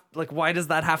have why does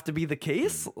that have to be the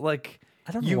case? Like,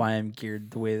 I don't know why I'm geared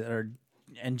the way that or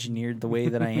engineered the way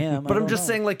that I am. but I'm just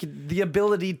saying, like, the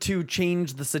ability to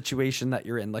change the situation that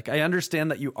you're in. Like, I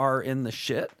understand that you are in the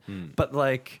shit, but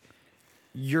like,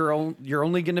 you're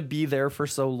only going to be there for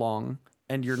so long,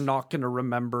 and you're not going to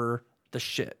remember the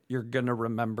shit. You're going to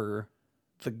remember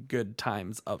the good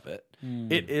times of it.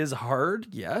 It is hard,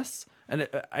 yes. And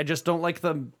I just don't like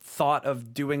the thought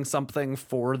of doing something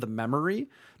for the memory,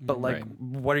 but like,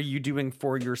 what are you doing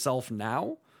for yourself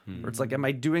now? Or it's like, am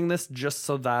I doing this just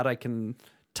so that I can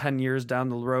 10 years down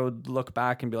the road look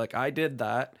back and be like, I did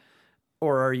that?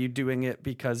 Or are you doing it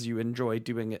because you enjoy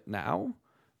doing it now?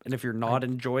 And if you're not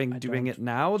enjoying doing it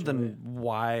now, then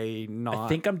why not? I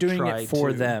think I'm doing try it for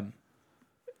to? them,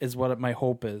 is what my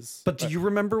hope is. But do you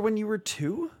remember when you were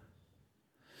 2?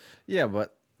 Yeah,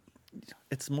 but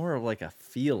it's more of like a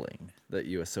feeling that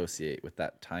you associate with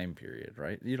that time period,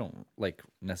 right? You don't like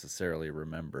necessarily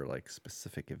remember like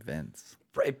specific events.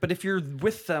 Right, but if you're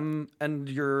with them and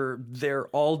you're there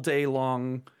all day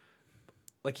long,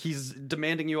 like he's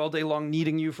demanding you all day long,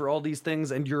 needing you for all these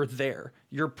things, and you're there,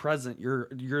 you're present,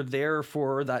 you're there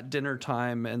for that dinner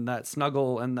time and that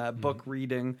snuggle and that book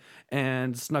reading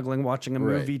and snuggling, watching a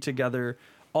movie together,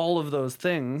 all of those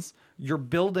things, you're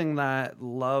building that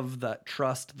love, that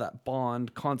trust, that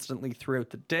bond constantly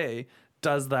throughout the day.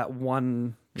 Does that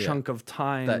one chunk of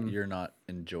time That you're not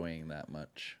enjoying that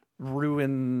much.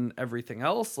 ruin everything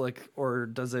else? Like, or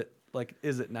does it, like,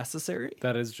 is it necessary?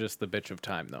 That is just the bitch of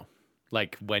time, though.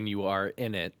 Like, when you are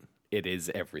in it, it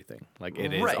is everything. Like,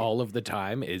 it is Right. all of the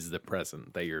time is the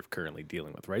present that you're currently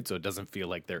dealing with, right? So it doesn't feel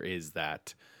like there is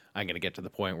that, I'm going to get to the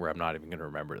point where I'm not even going to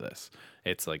remember this.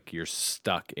 It's like you're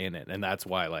stuck in it. And that's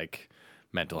why, like,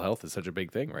 mental health is such a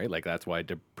big thing, right? Like, that's why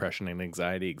depression and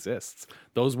anxiety exists.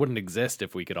 Those wouldn't exist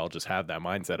if we could all just have that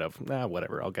mindset of,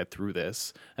 whatever, I'll get through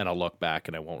this and I'll look back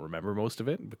and I won't remember most of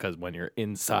it, because when you're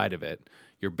inside of it,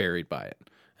 you're buried by it.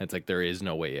 And it's like, there is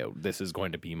no way out. This is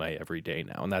going to be my everyday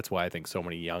now. And that's why I think so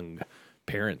many young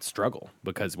parents struggle,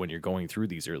 because when you're going through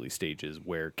these early stages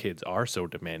where kids are so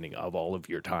demanding of all of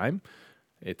your time,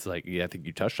 it's like, I think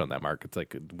you touched on that, Mark. It's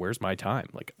like, where's my time?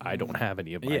 Like, I don't have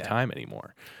any of my time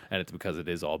anymore. And it's because it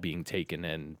is all being taken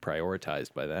and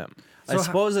prioritized by them. I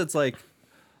suppose it's like,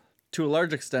 to a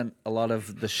large extent, a lot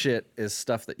of the shit is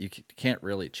stuff that you can't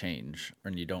really change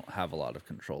and you don't have a lot of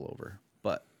control over.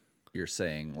 But you're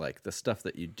saying, like, the stuff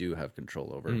that you do have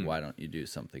control over, why don't you do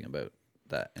something about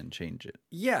that and change it?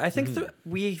 Yeah, I think that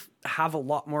we have a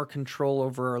lot more control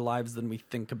over our lives than we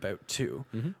think about too,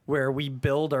 where we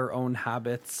build our own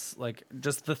habits, like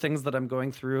just the things that I'm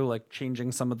going through, like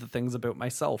changing some of the things about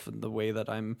myself and the way that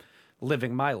I'm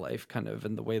living my life, kind of,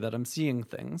 and the way that I'm seeing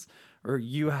things. Or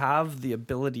you have the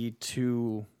ability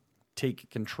to take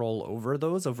control over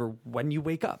those, over when you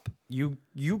wake up. You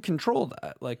control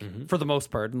that, like, for the most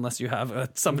part, unless you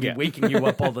have somebody waking you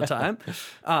up all the time.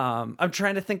 I'm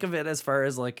trying to think of it as far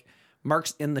as, like,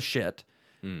 Mark's in the shit.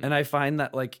 And I find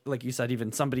that, like you said,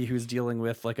 even somebody who's dealing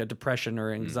with like a depression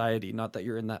or anxiety, not that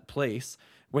you're in that place,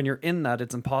 when you're in that,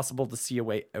 it's impossible to see a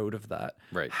way out of that.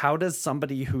 Right. How does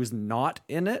somebody who's not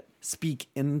in it speak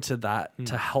into that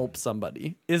to help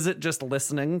somebody? Is it just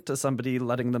listening to somebody,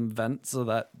 letting them vent so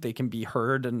that they can be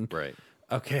heard and, Right.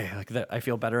 okay, like that, I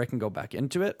feel better, I can go back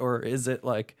into it? Or is it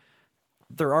like,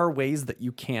 there are ways that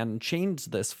you can change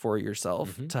this for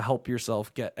yourself to help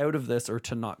yourself get out of this, or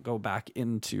to not go back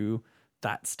into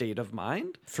that state of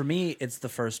mind? For me, it's the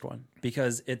first one,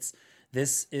 because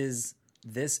this is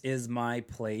my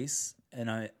place,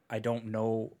 and I don't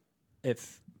know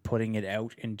if putting it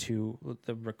out into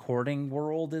the recording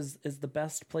world is the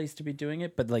best place to be doing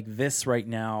it, but like this right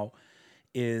now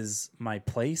is my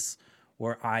place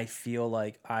where I feel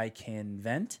like I can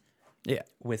vent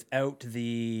without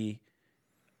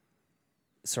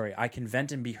I can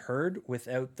vent and be heard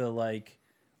without the, like,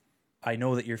 I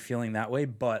know that you're feeling that way,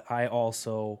 but I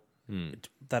also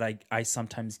that I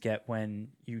sometimes get when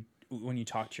you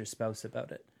talk to your spouse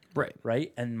about it.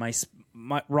 Right. And my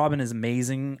Robin is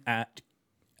amazing at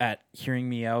hearing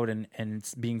me out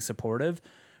and being supportive,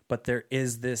 but there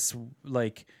is this,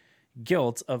 like,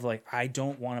 guilt of, like, I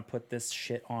don't want to put this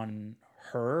shit on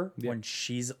her when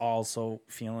she's also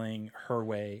feeling her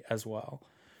way as well.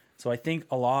 So I think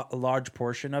a large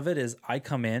portion of it is I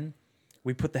come in,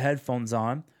 we put the headphones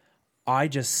on, I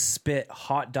just spit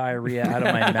hot diarrhea out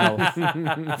of my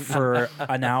mouth for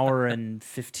an hour and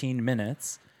 15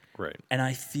 minutes. Right. And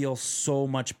I feel so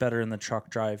much better in the truck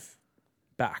drive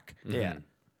back. Yeah.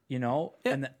 You know?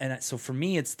 And so for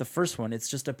me, it's the first one. It's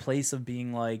just a place of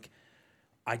being like,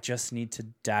 I just need to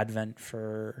dad vent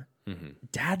for...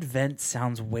 Dad vent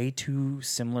sounds way too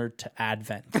similar to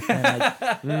Advent.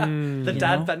 And The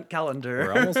dad vent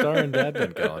calendar. We're almost in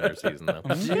Advent calendar season, though.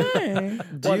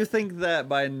 Do you think that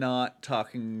by not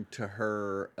talking to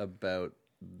her about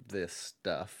this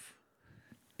stuff,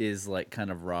 is like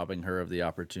kind of robbing her of the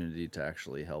opportunity to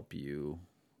actually help you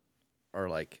or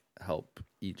like help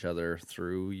each other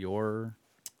through your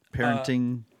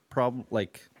parenting problem,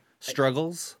 like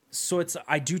struggles? So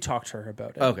I do talk to her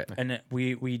about it. Okay. And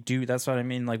we do, that's what I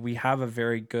mean. Like we have a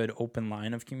very good open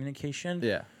line of communication.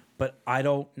 Yeah. But I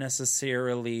don't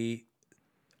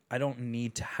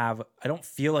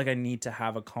feel like I need to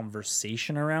have a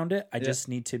conversation around it. I just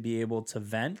need to be able to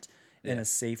vent in a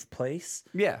safe place.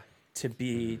 Yeah. To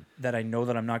be that I know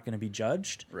that I'm not going to be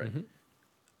judged. Right.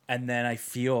 And then I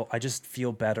just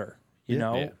feel better, you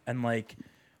know? Yeah. And like,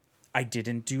 I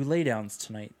didn't do laydowns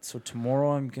tonight. So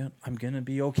tomorrow I'm going to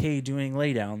be okay doing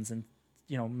laydowns and,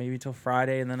 you know, maybe till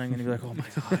Friday. And then I'm going to be like, oh my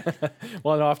God.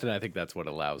 Well, and often I think that's what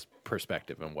allows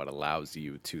perspective and what allows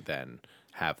you to then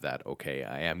have that, okay,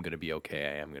 I am going to be okay.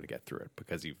 I am going to get through it,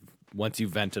 because once you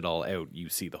vent it all out, you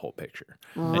see the whole picture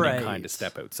and Right. you kind of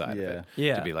step outside of it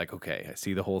Yeah. to be like, okay, I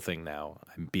see the whole thing now.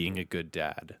 I'm being a good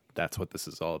dad. That's what this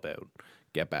is all about.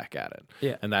 Get back at it.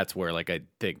 Yeah. And that's where, like, I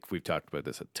think we've talked about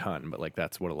this a ton, but like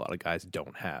that's what a lot of guys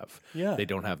don't have. Yeah. They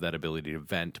don't have that ability to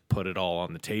vent, put it all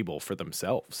on the table for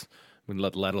themselves. I mean,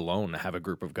 let alone have a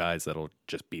group of guys that'll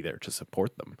just be there to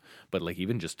support them. But like,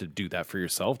 even just to do that for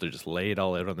yourself, to just lay it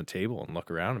all out on the table and look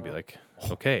around and be like,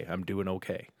 okay, I'm doing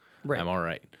okay. Right. I'm all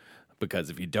right. Because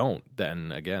if you don't,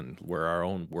 then again, we're our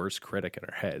own worst critic in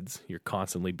our heads. You're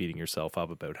constantly beating yourself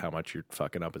up about how much you're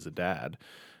fucking up as a dad,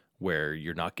 where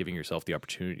you're not giving yourself the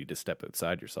opportunity to step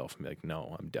outside yourself and be like,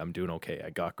 no, I'm doing okay. I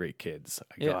got great kids.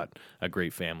 I got a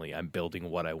great family. I'm building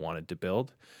what I wanted to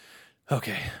build.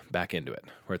 Okay, back into it.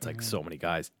 Where it's like so many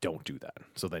guys don't do that.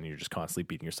 So then you're just constantly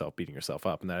beating yourself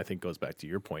up. And that, I think, goes back to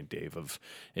your point, Dave, of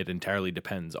it entirely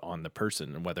depends on the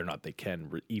person and whether or not they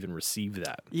can even receive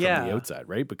that from the outside,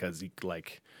 right? Because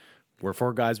like, we're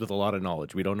four guys with a lot of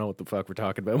knowledge. We don't know what the fuck we're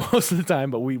talking about most of the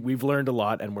time, but we've learned a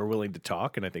lot and we're willing to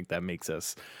talk. And I think that makes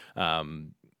us,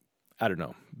 I don't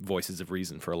know, voices of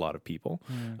reason for a lot of people.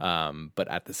 But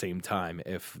at the same time,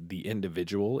 if the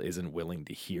individual isn't willing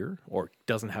to hear or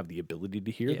doesn't have the ability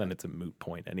to hear, then it's a moot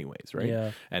point anyways, right?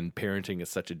 Yeah. And parenting is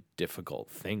such a difficult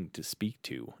thing to speak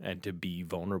to and to be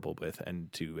vulnerable with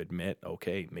and to admit,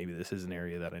 okay, maybe this is an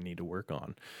area that I need to work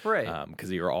on. Right. Because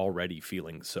you're already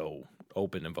feeling so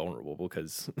open and vulnerable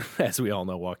because, as we all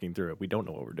know, walking through it, we don't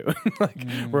know what we're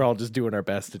doing. We're all just doing our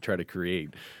best to try to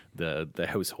create the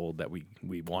household that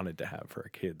we wanted to have for our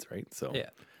kids, right? So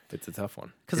it's a tough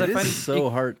one. Because It I find is so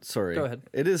hard. Sorry. Go ahead.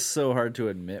 It is so hard to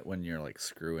admit when you're like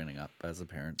screwing up as a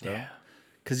parent, though. Yeah.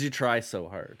 Because you try so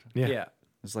hard. Yeah.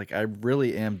 It's like, I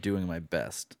really am doing my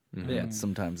best. Yeah. And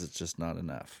sometimes it's just not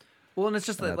enough. Well, and it's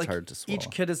just And that that's like hard to each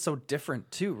swallow. kid is so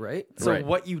different too, right? So Right.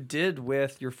 what you did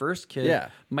with your first kid Yeah.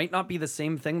 might not be the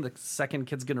same thing the second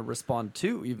kid's going to respond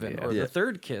to, even or Yeah. the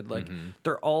third kid. Like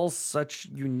they're all such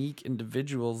unique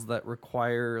individuals that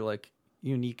require like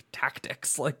unique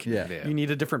tactics. Like Yeah. you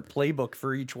need a different playbook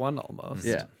for each one almost.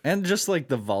 Yeah. And just like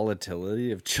the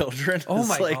volatility of children. Oh is,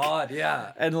 my like, god,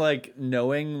 yeah. And like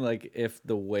knowing like if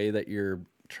the way that you're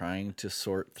trying to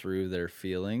sort through their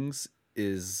feelings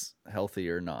is healthy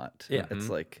or not. Yeah. It's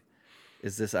like,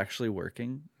 is this actually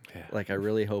working? Yeah. Like, I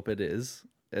really hope it is.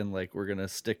 And like, we're going to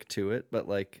stick to it. But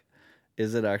like,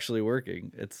 is it actually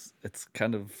working? It's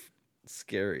kind of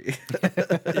scary.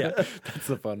 That's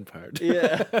the fun part.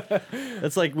 Yeah.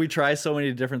 It's like we try so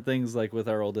many different things, like with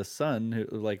our oldest son, who,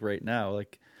 like right now,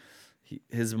 like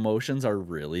his emotions are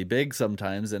really big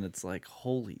sometimes. And it's like,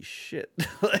 holy shit.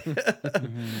 Like,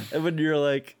 and when you're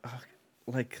like, oh,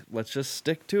 like, let's just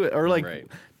stick to it. Or like, Right.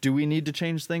 do we need to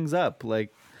change things up?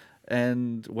 Like,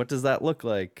 and what does that look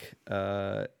like?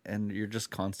 And you're just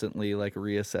constantly like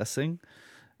reassessing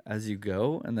as you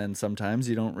go. And then sometimes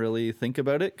you don't really think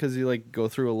about it because you like go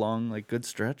through a long, like good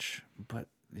stretch. But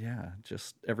yeah,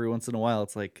 just every once in a while,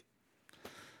 it's like,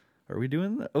 are we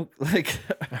doing that? Oh, like,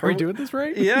 Are we doing this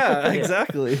right? Yeah,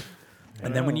 exactly.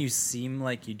 And then when you seem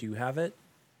like you do have it,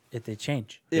 they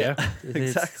change. Yeah. If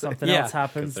Exactly. something Yeah. else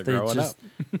happens, 'Cause they they're growing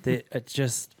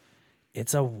just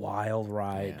it's a wild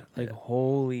ride. Yeah. Like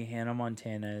holy Hannah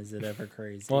Montana, is it ever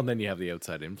crazy? Well, and then you have the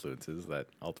outside influences that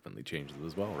ultimately change it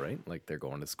as well, right? Like they're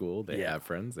going to school, they have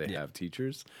friends, they have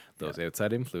teachers. Those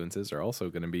outside influences are also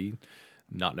going to be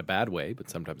not in a bad way, but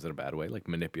sometimes in a bad way, like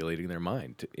manipulating their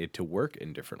mind to work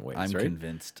in different ways, I'm right?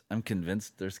 convinced. I'm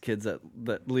convinced there's kids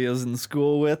that Leo's in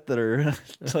school with that are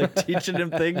like teaching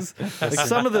him things. Like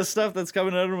some of the stuff that's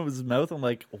coming out of his mouth, I'm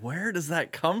like, where does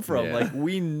that come from? Yeah. Like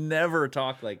we never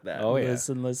talk like that. Oh, yeah.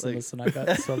 Listen. I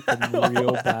got something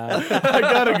real bad. I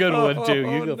got a good one too.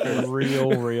 You go first.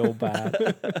 real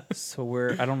bad. So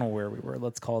I don't know where we were.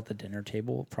 Let's call it the dinner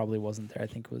table. Probably wasn't there. I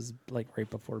think it was like right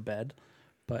before bed.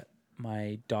 But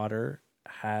my daughter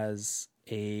has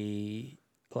a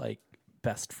like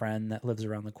best friend that lives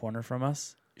around the corner from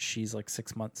us. She's like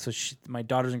 6 months. So my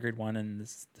daughter's in grade 1 and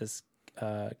this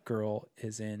girl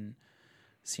is in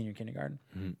senior kindergarten.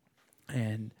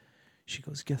 And she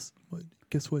goes, guess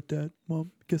what, Dad?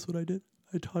 Mom, guess what I did?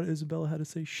 I taught Isabella how to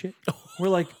say shit. We're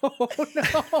like, oh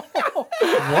no.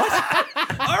 What?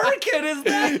 Our kid is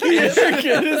that kid.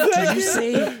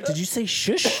 Did you say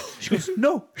shush? She goes,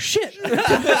 no, shit. So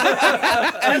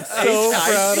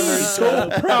proud of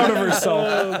herself. So proud of herself.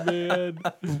 Oh, man.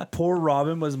 Poor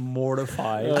Robin was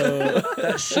mortified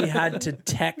that she had to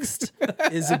text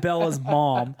Isabella's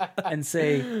mom and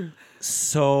say,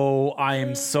 so I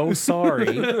am so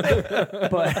sorry,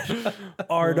 but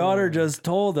our daughter just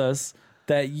told us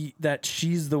that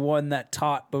she's the one that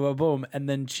taught boom, boom, boom, and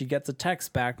then she gets a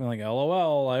text back and like,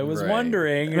 LOL, I was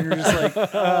wondering, and you're just like,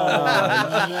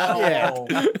 oh no.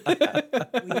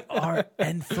 We are,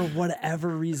 and for whatever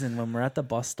reason, when we're at the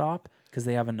bus stop, because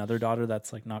they have another daughter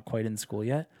that's like not quite in school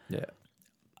yet,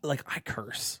 like I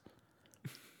curse,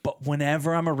 but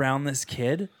whenever I'm around this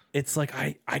kid, it's like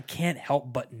I can't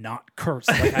help but not curse.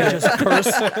 Like I just curse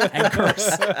and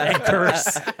curse and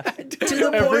curse. To the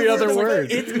Every point where other it's like,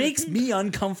 word. it makes me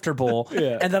uncomfortable.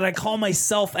 And then I call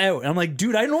myself out. And I'm like,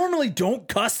 dude, I normally don't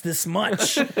cuss this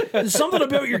much. There's something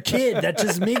about your kid that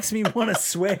just makes me want to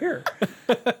swear.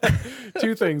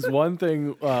 Two things. One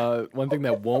thing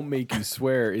that won't make you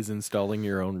swear is installing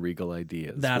your own Regal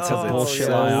ideas. That's Because a it's bullshit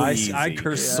so lie. easy. I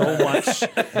curse so much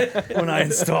when I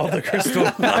installed the Crystal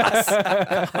Glass.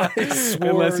 I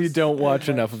swore. Unless you don't watch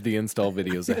enough of the install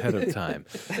videos ahead of time.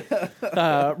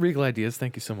 Regal Ideas,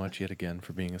 thank you so much yet again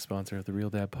for being a sponsor of the Real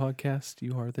Dad Podcast.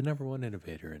 You are the #1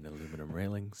 innovator in aluminum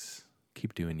railings.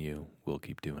 Keep doing you. We'll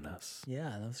keep doing us.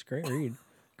 Yeah, that was a great read.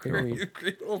 Great read.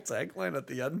 Great little tagline at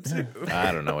the end too.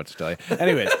 I don't know what to tell you.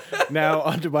 Anyways, now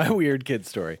onto my weird kid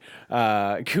story.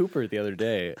 Cooper, the other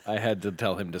day, I had to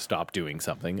tell him to stop doing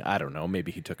something. I don't know.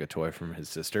 Maybe he took a toy from his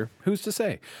sister. Who's to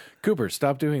say? Cooper,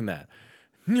 stop doing that.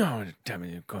 No, tell me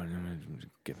you're going to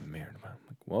get married. I'm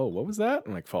like, whoa, what was that?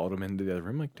 And like followed him into the other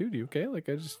room. Like, dude, you okay? Like,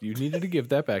 you needed to give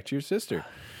that back to your sister.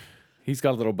 He's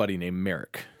got a little buddy named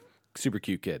Merrick. Super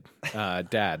cute kid.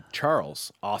 Dad,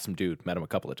 Charles, awesome dude. Met him a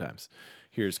couple of times.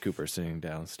 Here's Cooper sitting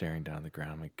down, staring down the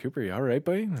ground. I'm like, Cooper, you all right,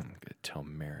 buddy? I'm going to tell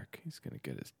Merrick. He's going to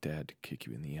get his dad to kick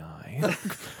you in the eye.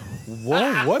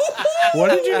 Whoa, what? What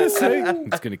did you just say?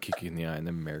 He's going to kick you in the eye, and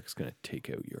then Merrick's going to take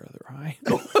out your other eye.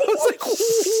 I was like,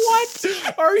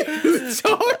 what are you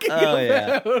talking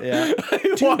about? Yeah.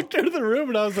 I walked out of the room,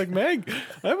 and I was like, Meg,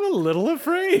 I'm a little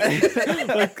afraid.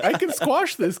 Like, I can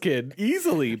squash this kid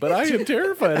easily, but I am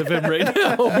terrified of him right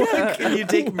now. Can you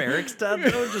take Merrick's dad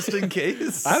though, just in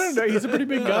case? I don't know. He's a pretty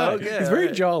big guy. Okay, he's very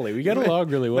right. jolly. We get along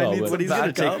really well. need But some He's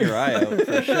going to Back take your eye out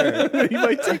for sure. he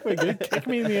might take my good, kick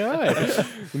me in the eye.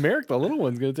 Merrick, the little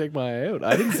one's going to take my eye out.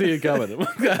 I didn't see it coming.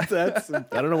 That's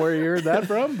I don't know where you heard that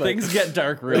from, but Things get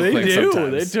dark real they quick do.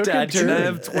 sometimes. They took Dad, a can I turn.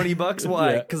 have $20?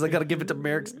 Why? Yeah. Because I got to give it to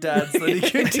Merrick's dad so that he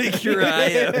can take your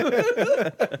eye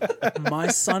out. My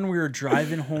son, we were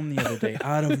driving home the other day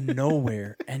out of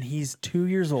nowhere, and he's 2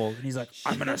 years old, and he's like,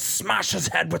 I'm going to smash his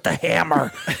head with the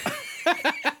hammer.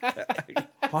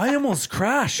 I almost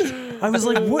crashed. I was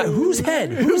like, "What? Whose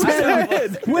head? Whose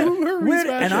head?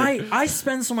 Where?" And I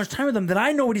spend so much time with him that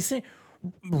I know what he's saying.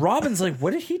 Robin's like,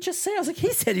 "What did he just say?" I was like,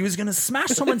 "He said he was going to smash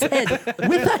someone's head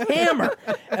with a hammer."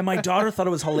 And my daughter thought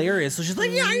it was hilarious, so she's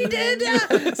like, "Yeah, he did.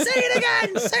 Say it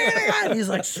again. Say it again." He's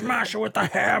like, "Smash it with the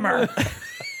hammer."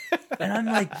 And I'm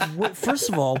like, first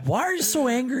of all, why are you so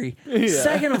angry?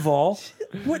 Second of all,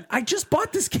 what? I just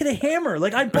bought this kid a hammer.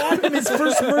 Like, I bought him his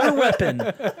first murder weapon.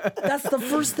 That's the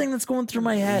first thing that's going through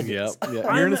my head. Yep.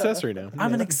 Yeah. You're an accessory now.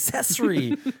 I'm an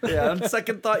accessory. Yeah, on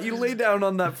second thought, you lay down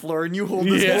on that floor and you hold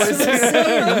this Yeah. That's boy's what I'm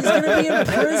saying. He's going to be in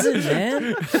prison,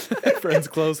 man. Friends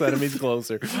close, enemies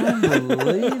closer.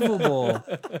 Unbelievable.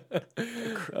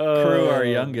 Crew, our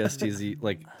youngest, he's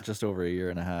like just over a year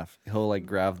and a half. He'll like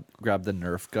grab the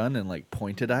Nerf gun and like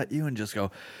point it at you and just go,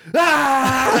 what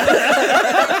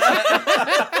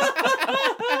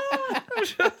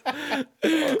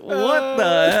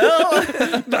the hell?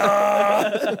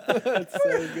 That's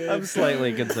so good. I'm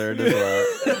slightly concerned as well.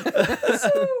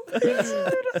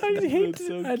 I hate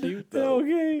so cute though.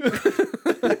 Okay.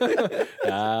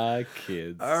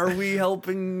 Kids. Are we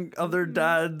helping other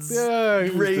dads Yeah,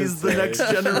 who's raise to the say? next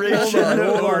generation?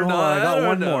 Hold on. I got don't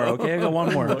one more. know. Okay, I got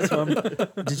one more. So,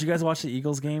 did you guys watch the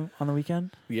Eagles game on the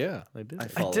weekend? Yeah, I did.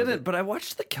 I didn't, but I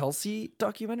watched the Kelsey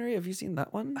documentary. Have you seen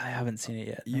that one? I haven't seen it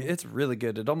yet. It's really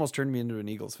good. It almost turned me into an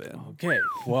Eagles fan. Okay,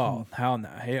 well, how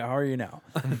now? Hey, how are you now?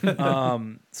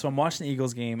 So I'm watching the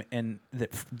Eagles game, and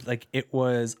it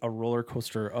was a roller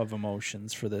coaster of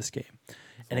emotions for this game,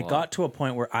 and it got to a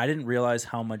point where I didn't realize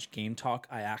how much game talk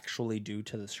I actually do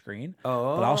to the screen.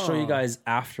 Oh, but I'll show you guys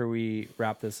after we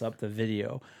wrap this up. The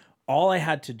video. All I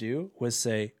had to do was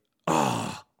say,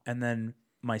 "Ah," and then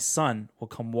my son will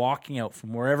come walking out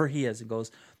from wherever he is and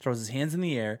throws his hands in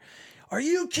the air. Are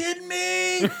you kidding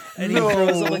me? And he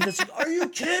throws it like this. Are you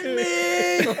kidding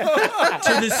me?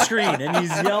 To the screen, and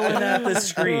he's yelling at the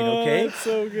screen. Okay, That's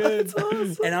so good. That's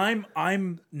awesome. and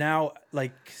I'm now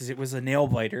like, because it was a nail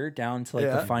biter down to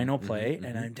the final play,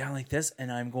 and I'm down like this,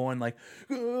 and I'm going like,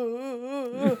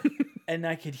 and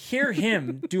I could hear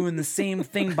him doing the same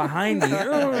thing behind me.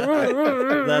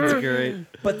 That's great.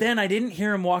 But then I didn't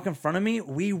hear him walk in front of me.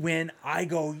 We win. I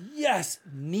go, yes,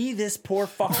 knee this poor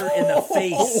fucker in the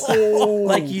face.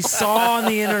 Like you saw on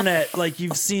the internet, like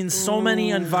you've seen so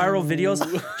many on viral videos.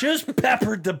 Just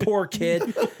peppered the poor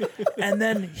kid. And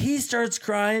then he starts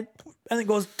crying and then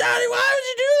goes, Daddy, why would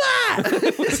you do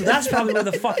that? So that's probably where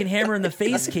the fucking hammer in the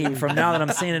face came from, now that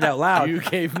I'm saying it out loud. You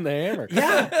gave him the hammer.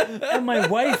 Yeah. And my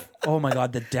wife, oh my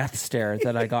God, the death stare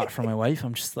that I got from my wife.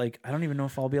 I'm just like, I don't even know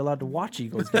if I'll be allowed to watch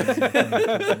Eagles games.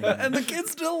 And the kid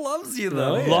still loves you,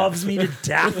 though. Loves me to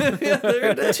death.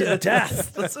 There it is. To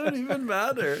death. Doesn't even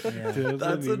matter.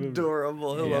 That's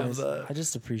adorable. I love that. I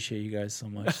just appreciate you guys so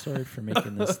much. Sorry for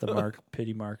making this the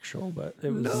Pity Mark show, but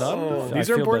it was These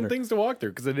are important things to walk through,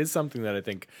 because it is something that I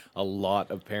think a lot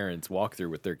of parents walk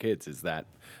through with their kids, is that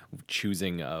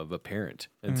choosing of a parent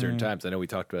at certain times. I know we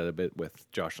talked about it a bit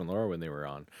with Josh and Laura when they were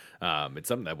on. It's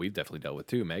something that we've definitely dealt with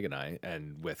too, Meg and I,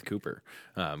 and with Cooper,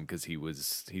 because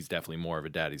he's definitely more of a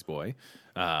daddy's boy.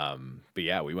 But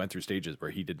yeah, we went through stages where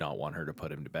he did not want her to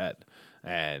put him to bed,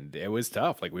 and it was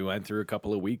tough. Like we went through a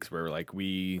couple of weeks where like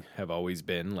we have always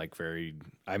been like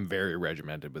I'm very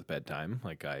regimented with bedtime.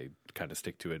 Like I kind of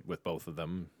stick to it with both of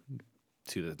them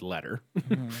to the letter,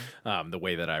 the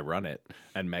way that I run it.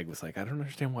 And Meg was like, I don't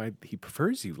understand why he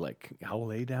prefers you. Like, I'll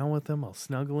lay down with him, I'll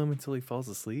snuggle him until he falls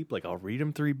asleep. Like, I'll read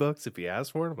him 3 books if he asks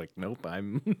for it. I'm like, nope,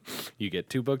 you get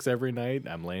 2 books every night.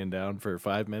 I'm laying down for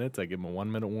 5 minutes. I give him a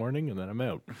 1-minute warning, and then I'm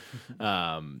out.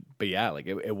 But yeah, like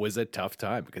it was a tough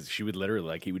time, because she would literally,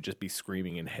 like, he would just be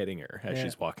screaming and hitting her as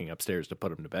she's walking upstairs to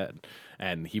put him to bed.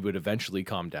 And he would eventually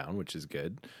calm down, which is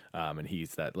good. And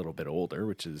he's that little bit older,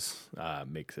 which is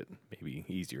makes it maybe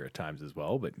easier at times as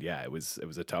well. But yeah, it was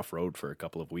a tough road for a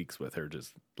couple of weeks with her.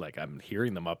 Just like, I'm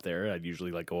hearing them up there. I'd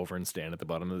usually like go over and stand at the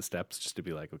bottom of the steps just to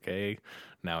be like, okay,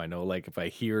 now I know, like, if I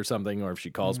hear something or if she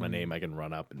calls my name, I can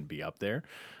run up and be up there.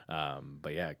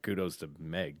 But yeah, kudos to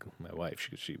Meg, my wife.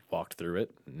 She walked through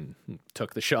it and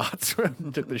took the shots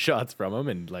from him,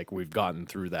 and like we've gotten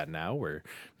through that now. Where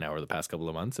the past couple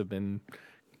of months have been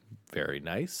very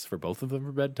nice for both of them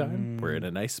for bedtime. We're in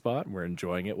a nice spot. We're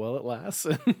enjoying it while it lasts,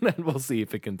 and we'll see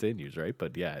if it continues, right?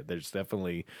 But yeah, there's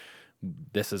definitely,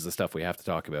 this is the stuff we have to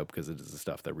talk about, because it is the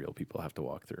stuff that real people have to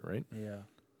walk through, right? Yeah.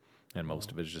 And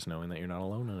most of it is just knowing that you're not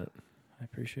alone in it. I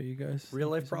appreciate you guys. Real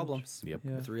life problems. Yep.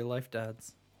 Yeah. With real life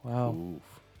dads. Wow. Oof.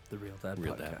 The Real Dad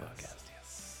Real Podcast. Dad Podcast,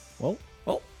 yes. Well,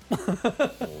 Well,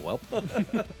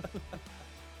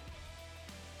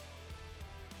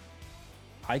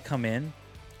 I come in,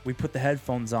 we put the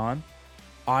headphones on.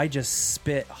 I just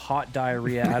spit hot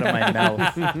diarrhea out of my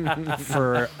mouth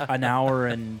for an hour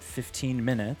and 15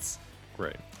 minutes.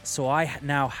 right. So I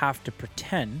now have to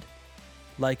pretend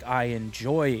like I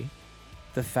enjoy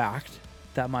the fact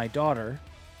that my daughter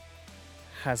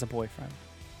has a boyfriend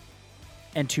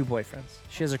and 2 boyfriends.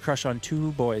 She has a crush on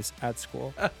 2 boys at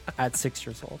school at 6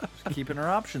 years old. Keeping our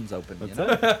options open. You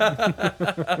know?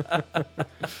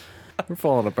 We're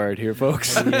falling apart here,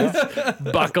 folks.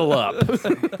 Buckle up.